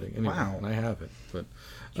his wedding. Anyway, Wow. and I have it, but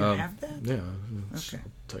You have that? yeah, Okay.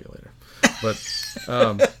 I'll tell you later.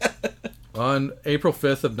 But on April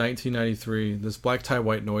 5th of 1993, this Black Tie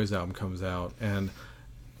White Noise album comes out, and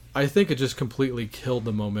I think it just completely killed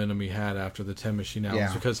the momentum he had after the 10 Machine albums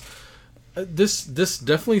Yeah. because this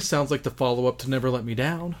definitely sounds like the follow-up to Never Let Me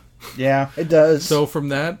Down. Yeah, it does. So from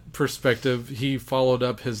that perspective, he followed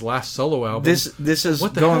up his last solo album. this is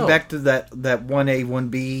What the going hell? back to that 1A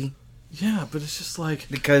 1B Yeah, but it's just like...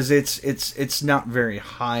 because it's not very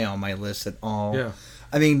high on my list at all. Yeah.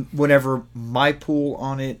 I mean, whenever my pool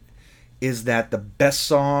on it is that the best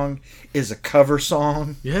song is a cover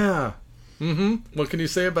song. Yeah. Mm-hmm. What can you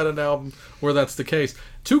say about an album where that's the case?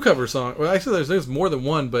 Two cover songs. Well, actually, there's more than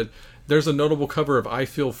one, but there's a notable cover of "I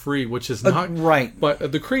Feel Free," which is not right.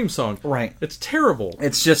 But the Cream song, Right. It's terrible.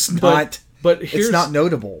 It's just But- not. but here's, it's not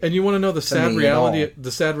notable. And you want to know the sad me at reality? all.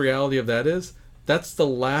 The sad reality of that is that's the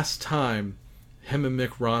last time him and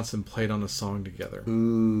Mick Ronson played on a song together.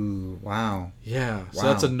 Ooh, wow. Yeah, so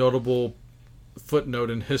Wow. that's a notable footnote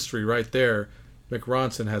in history right there. Mick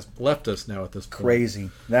Ronson has left us now at this point. Crazy.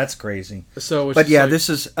 That's crazy. So, it's But just yeah, like- this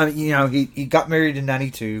is, he got married in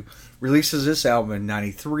 92, releases this album in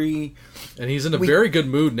 93. and he's in a very good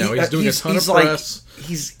mood now. He's doing a ton of like, press.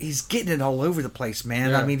 He's getting it all over the place, man.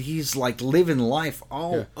 Yeah. I mean, he's like living life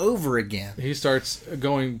all Yeah. over again. He starts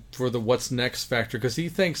going for the what's next factor because he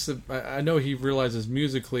thinks that, I know he realizes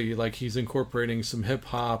musically like he's incorporating some hip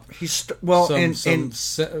hop, He's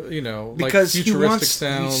you know, like because futuristic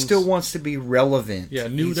sounds. he still wants to be relevant. yeah,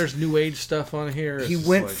 there's new age stuff on here. It's He just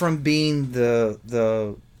went like from being the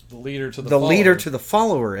leader to the leader follower. to the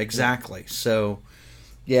follower, exactly. So,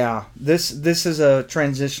 yeah, this is a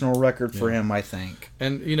transitional record for him, I think.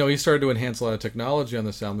 And, you know, he started to enhance a lot of technology on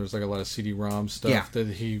this album. There's like a lot of CD-ROM stuff Yeah. that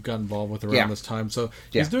he got involved with around Yeah. this time. So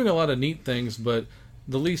Yeah. he's doing a lot of neat things, but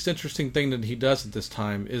the least interesting thing that he does at this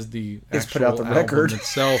time is the Is actual put out the album record.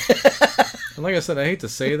 itself. And like I said, I hate to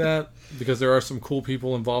say that because there are some cool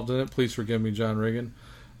people involved in it. Please forgive me, John Reagan.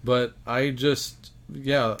 But I just,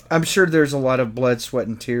 yeah. I'm sure there's a lot of blood, sweat,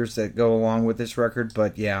 and tears that go along with this record,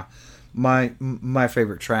 but yeah, my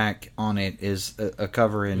favorite track on it is a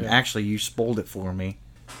cover, and Yeah. actually you spoiled it for me,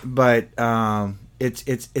 but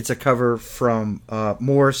it's a cover from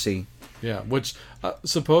Morrissey. Yeah, which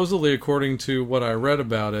supposedly, according to what I read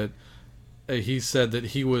about it, he said that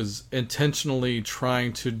he was intentionally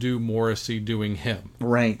trying to do Morrissey doing him.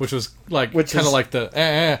 Right. Which was like Which kind of is- like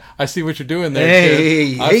the, I see what you're doing there, Hey,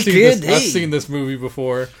 kid. hey, seen kid, this, I've hey. seen this movie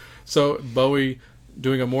before. So Bowie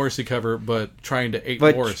doing a Morrissey cover, but trying to ape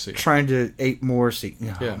But Morrissey. trying to ape Morrissey.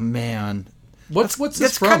 Oh, Yeah. man. What's this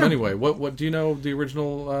that's from kind of- anyway? What do you know the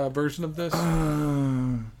original version of this?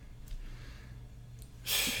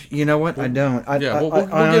 You know what? I don't. I, yeah, I, we'll I get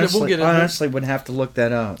it. honestly, We'll get it. I honestly would have to look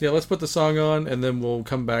that up. Yeah, let's put the song on, and then we'll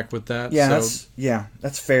come back with that. Yeah, So,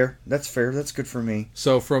 that's fair. That's fair. That's good for me.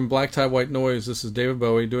 So from Black Tie White Noise, this is David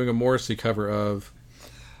Bowie doing a Morrissey cover of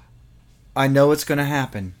I know it's going to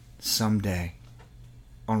happen someday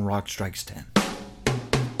on Rock Strikes 10.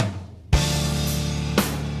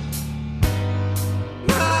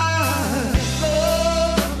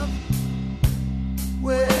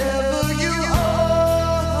 Wherever you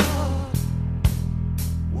are,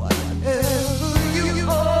 whatever you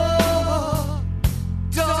are,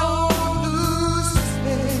 don't lose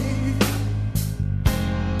faith.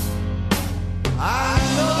 I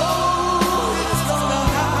know it's gonna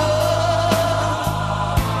happen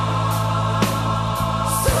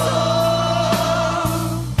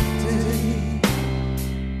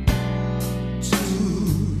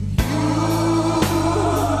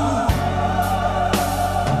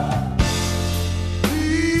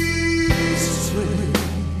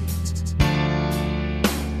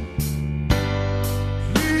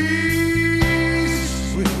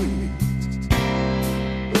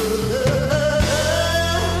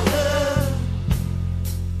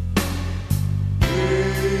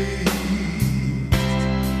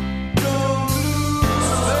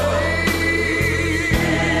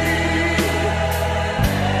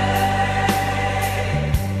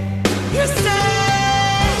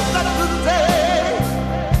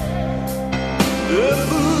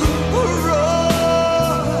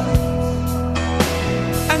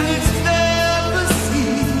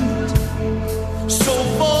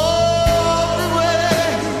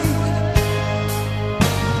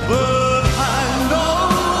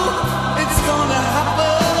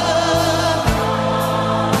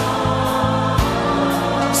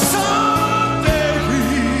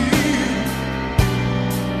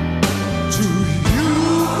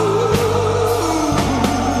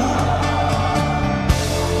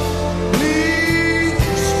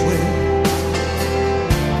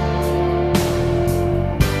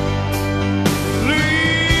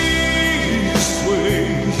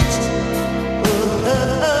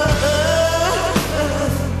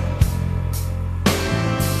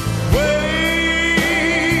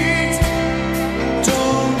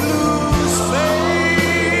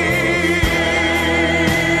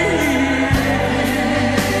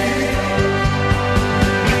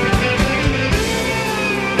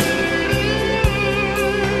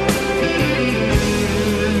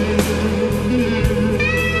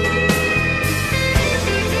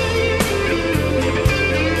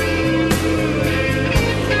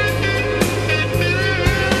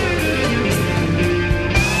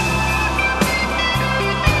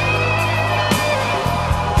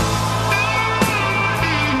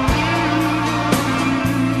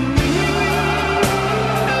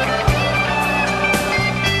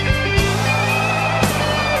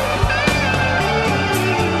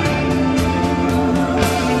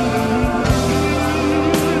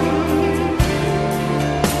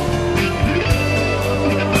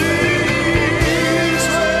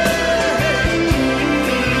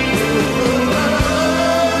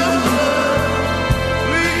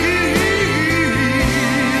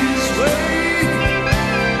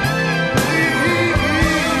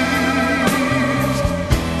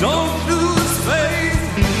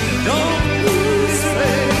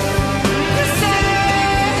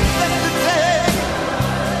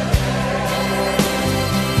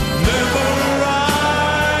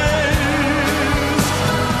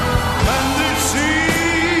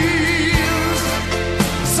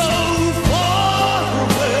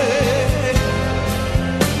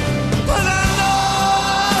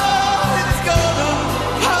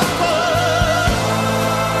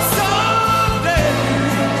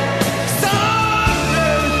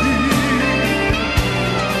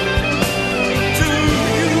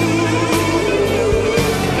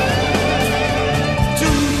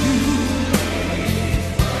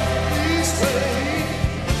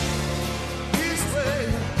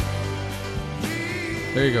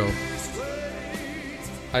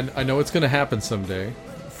I know it's going to happen someday.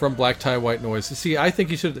 From Black Tie, White Noise. See, I think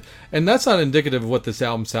you should, and that's not indicative of what this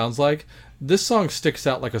album sounds like. This song sticks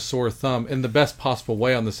out like a sore thumb in the best possible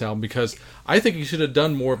way on this album because I think he should have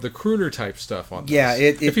done more of the crooner type stuff on this. Yeah,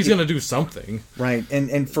 if he's going to do something, right?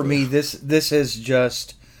 And for me, this is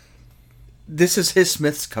his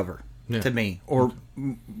Smith's cover to me, or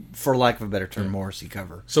for lack of a better term, Morrissey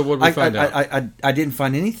cover. So what did we find out? I didn't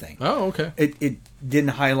find anything. Oh, okay. It didn't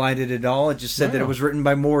highlight it at all. It just said that it was written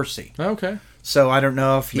by Morrissey. Okay. So I don't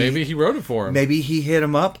know if maybe he wrote it for him. Maybe he hit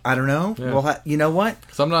him up. I don't know. Yeah. Well, you know what?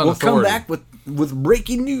 'Cause I'm not an we'll authority. come back with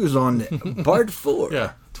breaking news on part 4.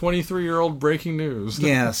 Yeah, 23-year-old breaking news.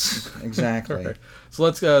 Yes, exactly. Right. So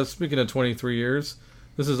let's. Speaking of 23 years,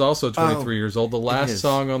 this is also 23 years old. The last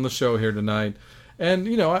song on the show here tonight, and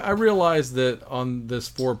I realize that on this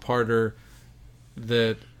 4-parter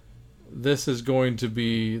that this is going to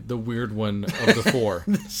be the weird one of the 4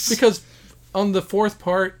 because on the 4th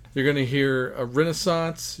part. You're going to hear a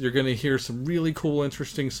renaissance. You're going to hear some really cool,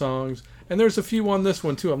 interesting songs. And there's a few on this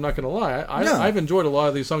one, too. I'm not going to lie. I've enjoyed a lot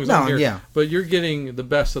of these songs on here. Yeah. But you're getting the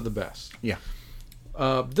best of the best. Yeah.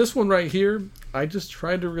 This one right here, I just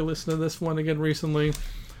tried to re-listen to this one again recently.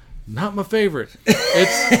 Not my favorite.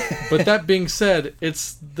 But that being said,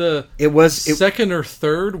 it's the second or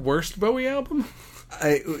third worst Bowie album.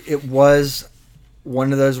 It was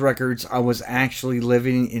one of those records. I was actually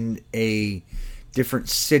living in a different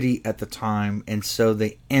city at the time, and so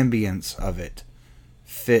the ambience of it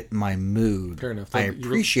fit my mood. Fair enough. I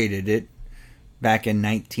appreciated it back in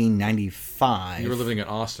 1995. You were living in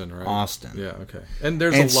Austin, right? Austin. Yeah, okay. And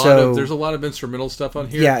there's a lot of instrumental stuff on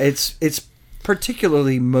here. Yeah, it's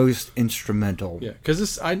particularly most instrumental. Yeah,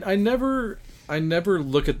 because I never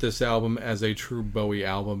look at this album as a true Bowie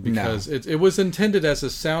album because it was intended as a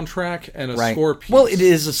soundtrack and a score piece. Well, it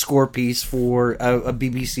is a score piece for a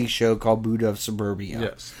BBC show called Buddha of Suburbia.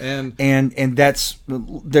 Yes, and that's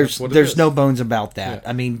there's no bones about that. Yeah.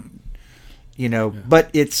 I mean, but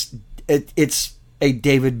it's a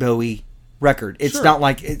David Bowie record. It's not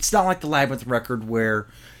like the Labyrinth record where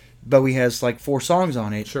Bowie has like 4 songs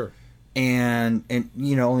on it. Sure. And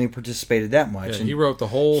only participated that much. Yeah, and he wrote the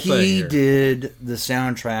whole thing. He did the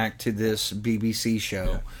soundtrack to this BBC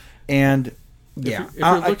show, and I'm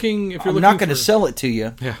not going to sell it to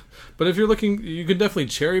you. Yeah, but if you're looking, you can definitely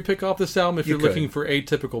cherry pick off this album if you're looking for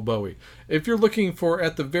atypical Bowie. If you're looking for,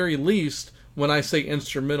 at the very least, when I say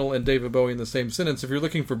instrumental and David Bowie in the same sentence, if you're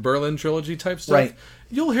looking for Berlin Trilogy type stuff,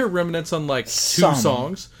 you'll hear remnants on like 2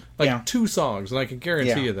 songs, and I can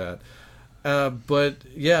guarantee you that. But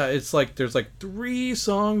yeah, it's like there's like 3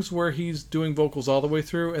 songs where he's doing vocals all the way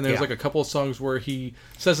through, and there's like a couple of songs where he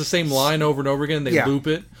says the same line over and over again. They loop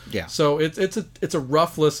it. Yeah. So it's a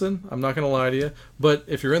rough listen. I'm not going to lie to you, but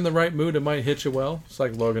if you're in the right mood, it might hit you well. It's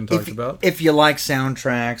like Logan talked about. If you like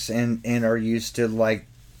soundtracks and are used to like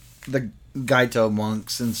the Gaito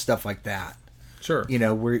monks and stuff like that, sure.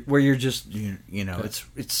 Where you're just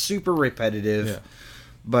it's super repetitive. Yeah.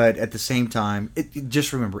 But at the same time,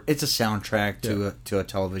 just remember, it's a soundtrack to a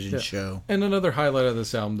television show. And another highlight of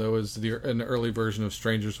this album, though, is an early version of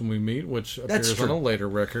 "Strangers When We Meet," which appears on a later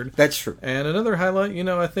record. That's true. And another highlight,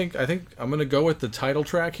 I think I'm going to go with the title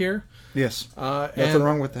track here. Yes, nothing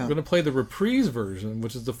wrong with that. I'm going to play the reprise version,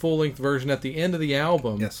 which is the full-length version at the end of the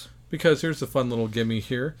album. Yes, because here's a fun little gimme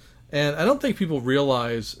here. And I don't think people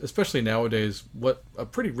realize, especially nowadays, what a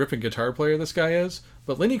pretty ripping guitar player this guy is.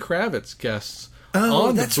 But Lenny Kravitz guests.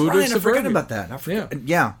 Oh, that's right. I forgot about that.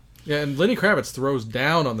 Yeah. And Lenny Kravitz throws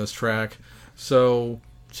down on this track. So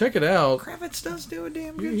check it out. Kravitz does do a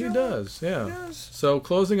damn good job. He does, yeah. He does. So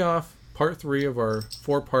closing off part 3 of our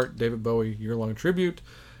 4-part David Bowie year-long tribute.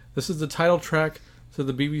 This is the title track to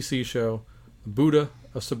the BBC show, The Buddha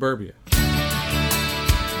of Suburbia.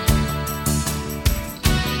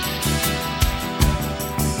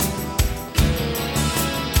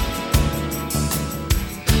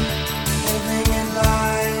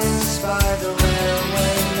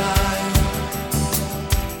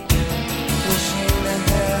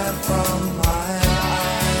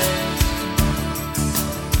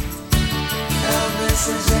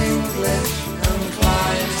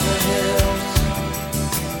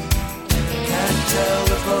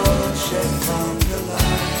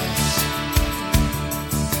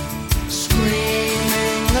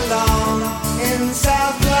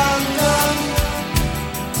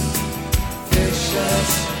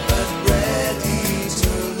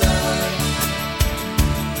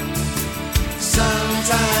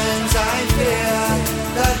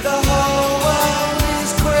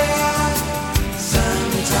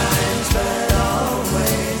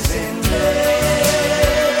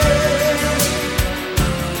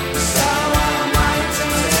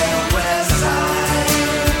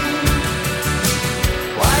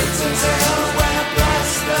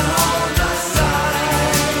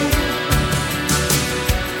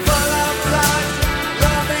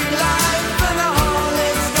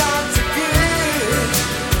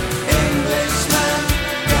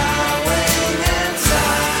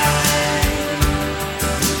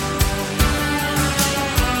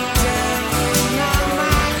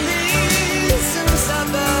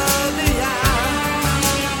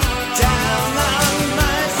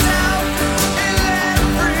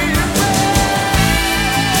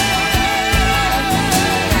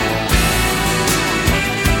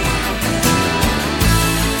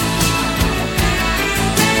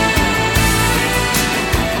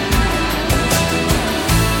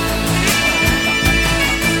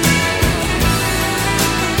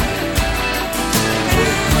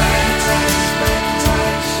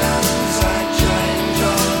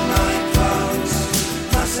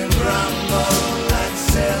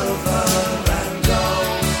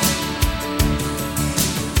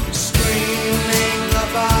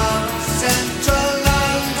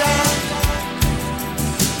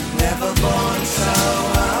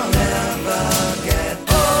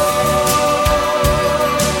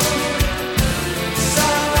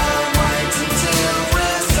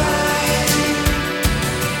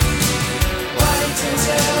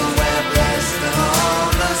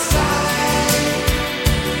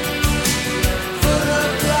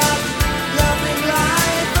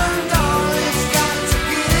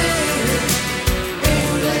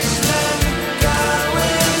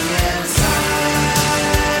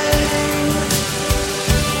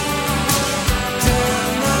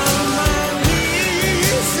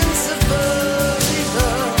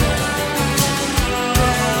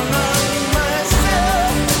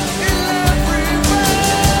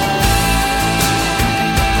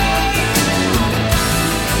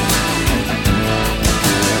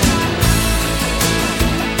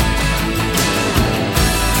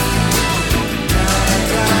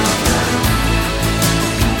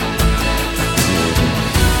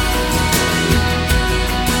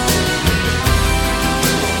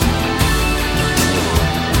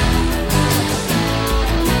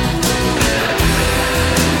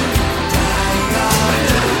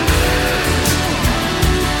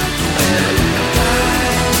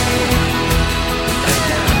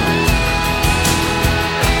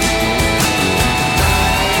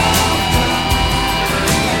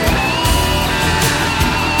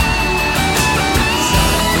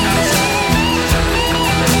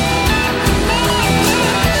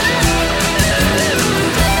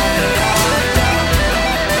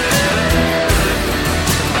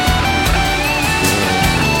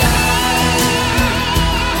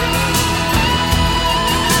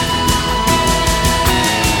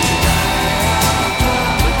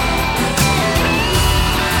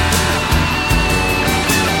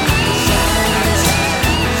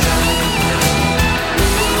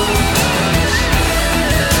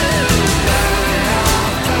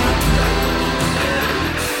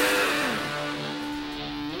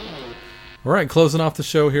 All right, closing off the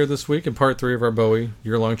show here this week in part 3 of our Bowie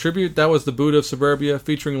year-long tribute. That was the Buddha of Suburbia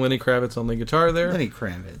featuring Lenny Kravitz on the guitar there. Lenny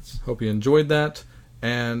Kravitz. Hope you enjoyed that.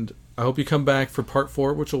 And I hope you come back for part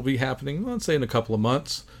 4, which will be happening, let's say, in a couple of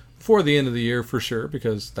months. Before the end of the year, for sure,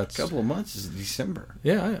 because that's... A couple of months is December.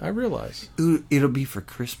 Yeah, I realize. It'll be for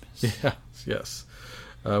Christmas. Yeah, yes.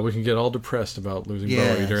 We can get all depressed about losing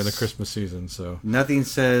Bowie during the Christmas season. So nothing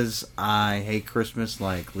says I hate Christmas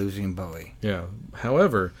like losing Bowie. Yeah.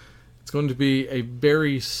 However, it's going to be a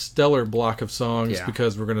very stellar block of songs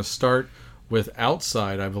because we're going to start with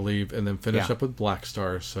Outside, I believe, and then finish up with Black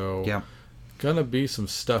Star. So gonna be some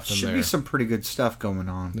stuff in there. Should be some pretty good stuff going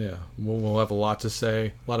on. Yeah, we'll have a lot to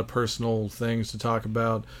say, a lot of personal things to talk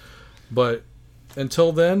about. But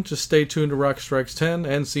until then, just stay tuned to Rock Strikes 10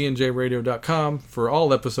 and cnjradio.com for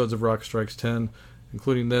all episodes of Rock Strikes 10,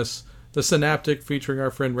 including this, The Synaptic, featuring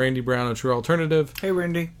our friend Randy Brown of True Alternative. Hey,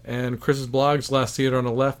 Randy. And Chris's blogs, Last Theater on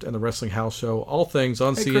the Left, and The Wrestling House Show. All things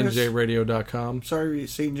on cnjradio.com. Sorry,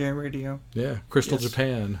 CNJ Radio. Yeah, Crystal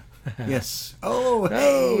Japan. Yes. Oh, hey.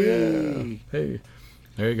 Oh, yeah. Hey.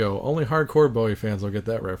 There you go. Only hardcore Bowie fans will get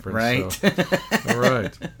that reference. Right. So. All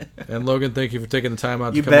right. And Logan, thank you for taking the time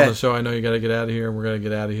out to come on the show. I know you got to get out of here, and we're going to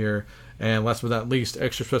get out of here. And last but not least,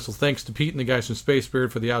 extra special thanks to Pete and the guys from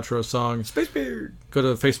Spacebeard for the outro song. Spacebeard. Go to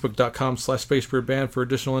facebook.com/SpacebeardBand for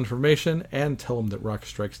additional information, and tell them that Rock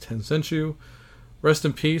Strikes 10 sent you. Rest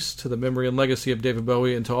in peace to the memory and legacy of David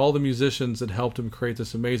Bowie and to all the musicians that helped him create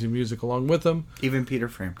this amazing music along with him. Even Peter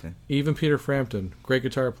Frampton. Great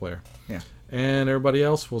guitar player. Yeah. And everybody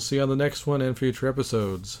else, we'll see you on the next one and future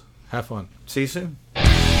episodes. Have fun. See you soon.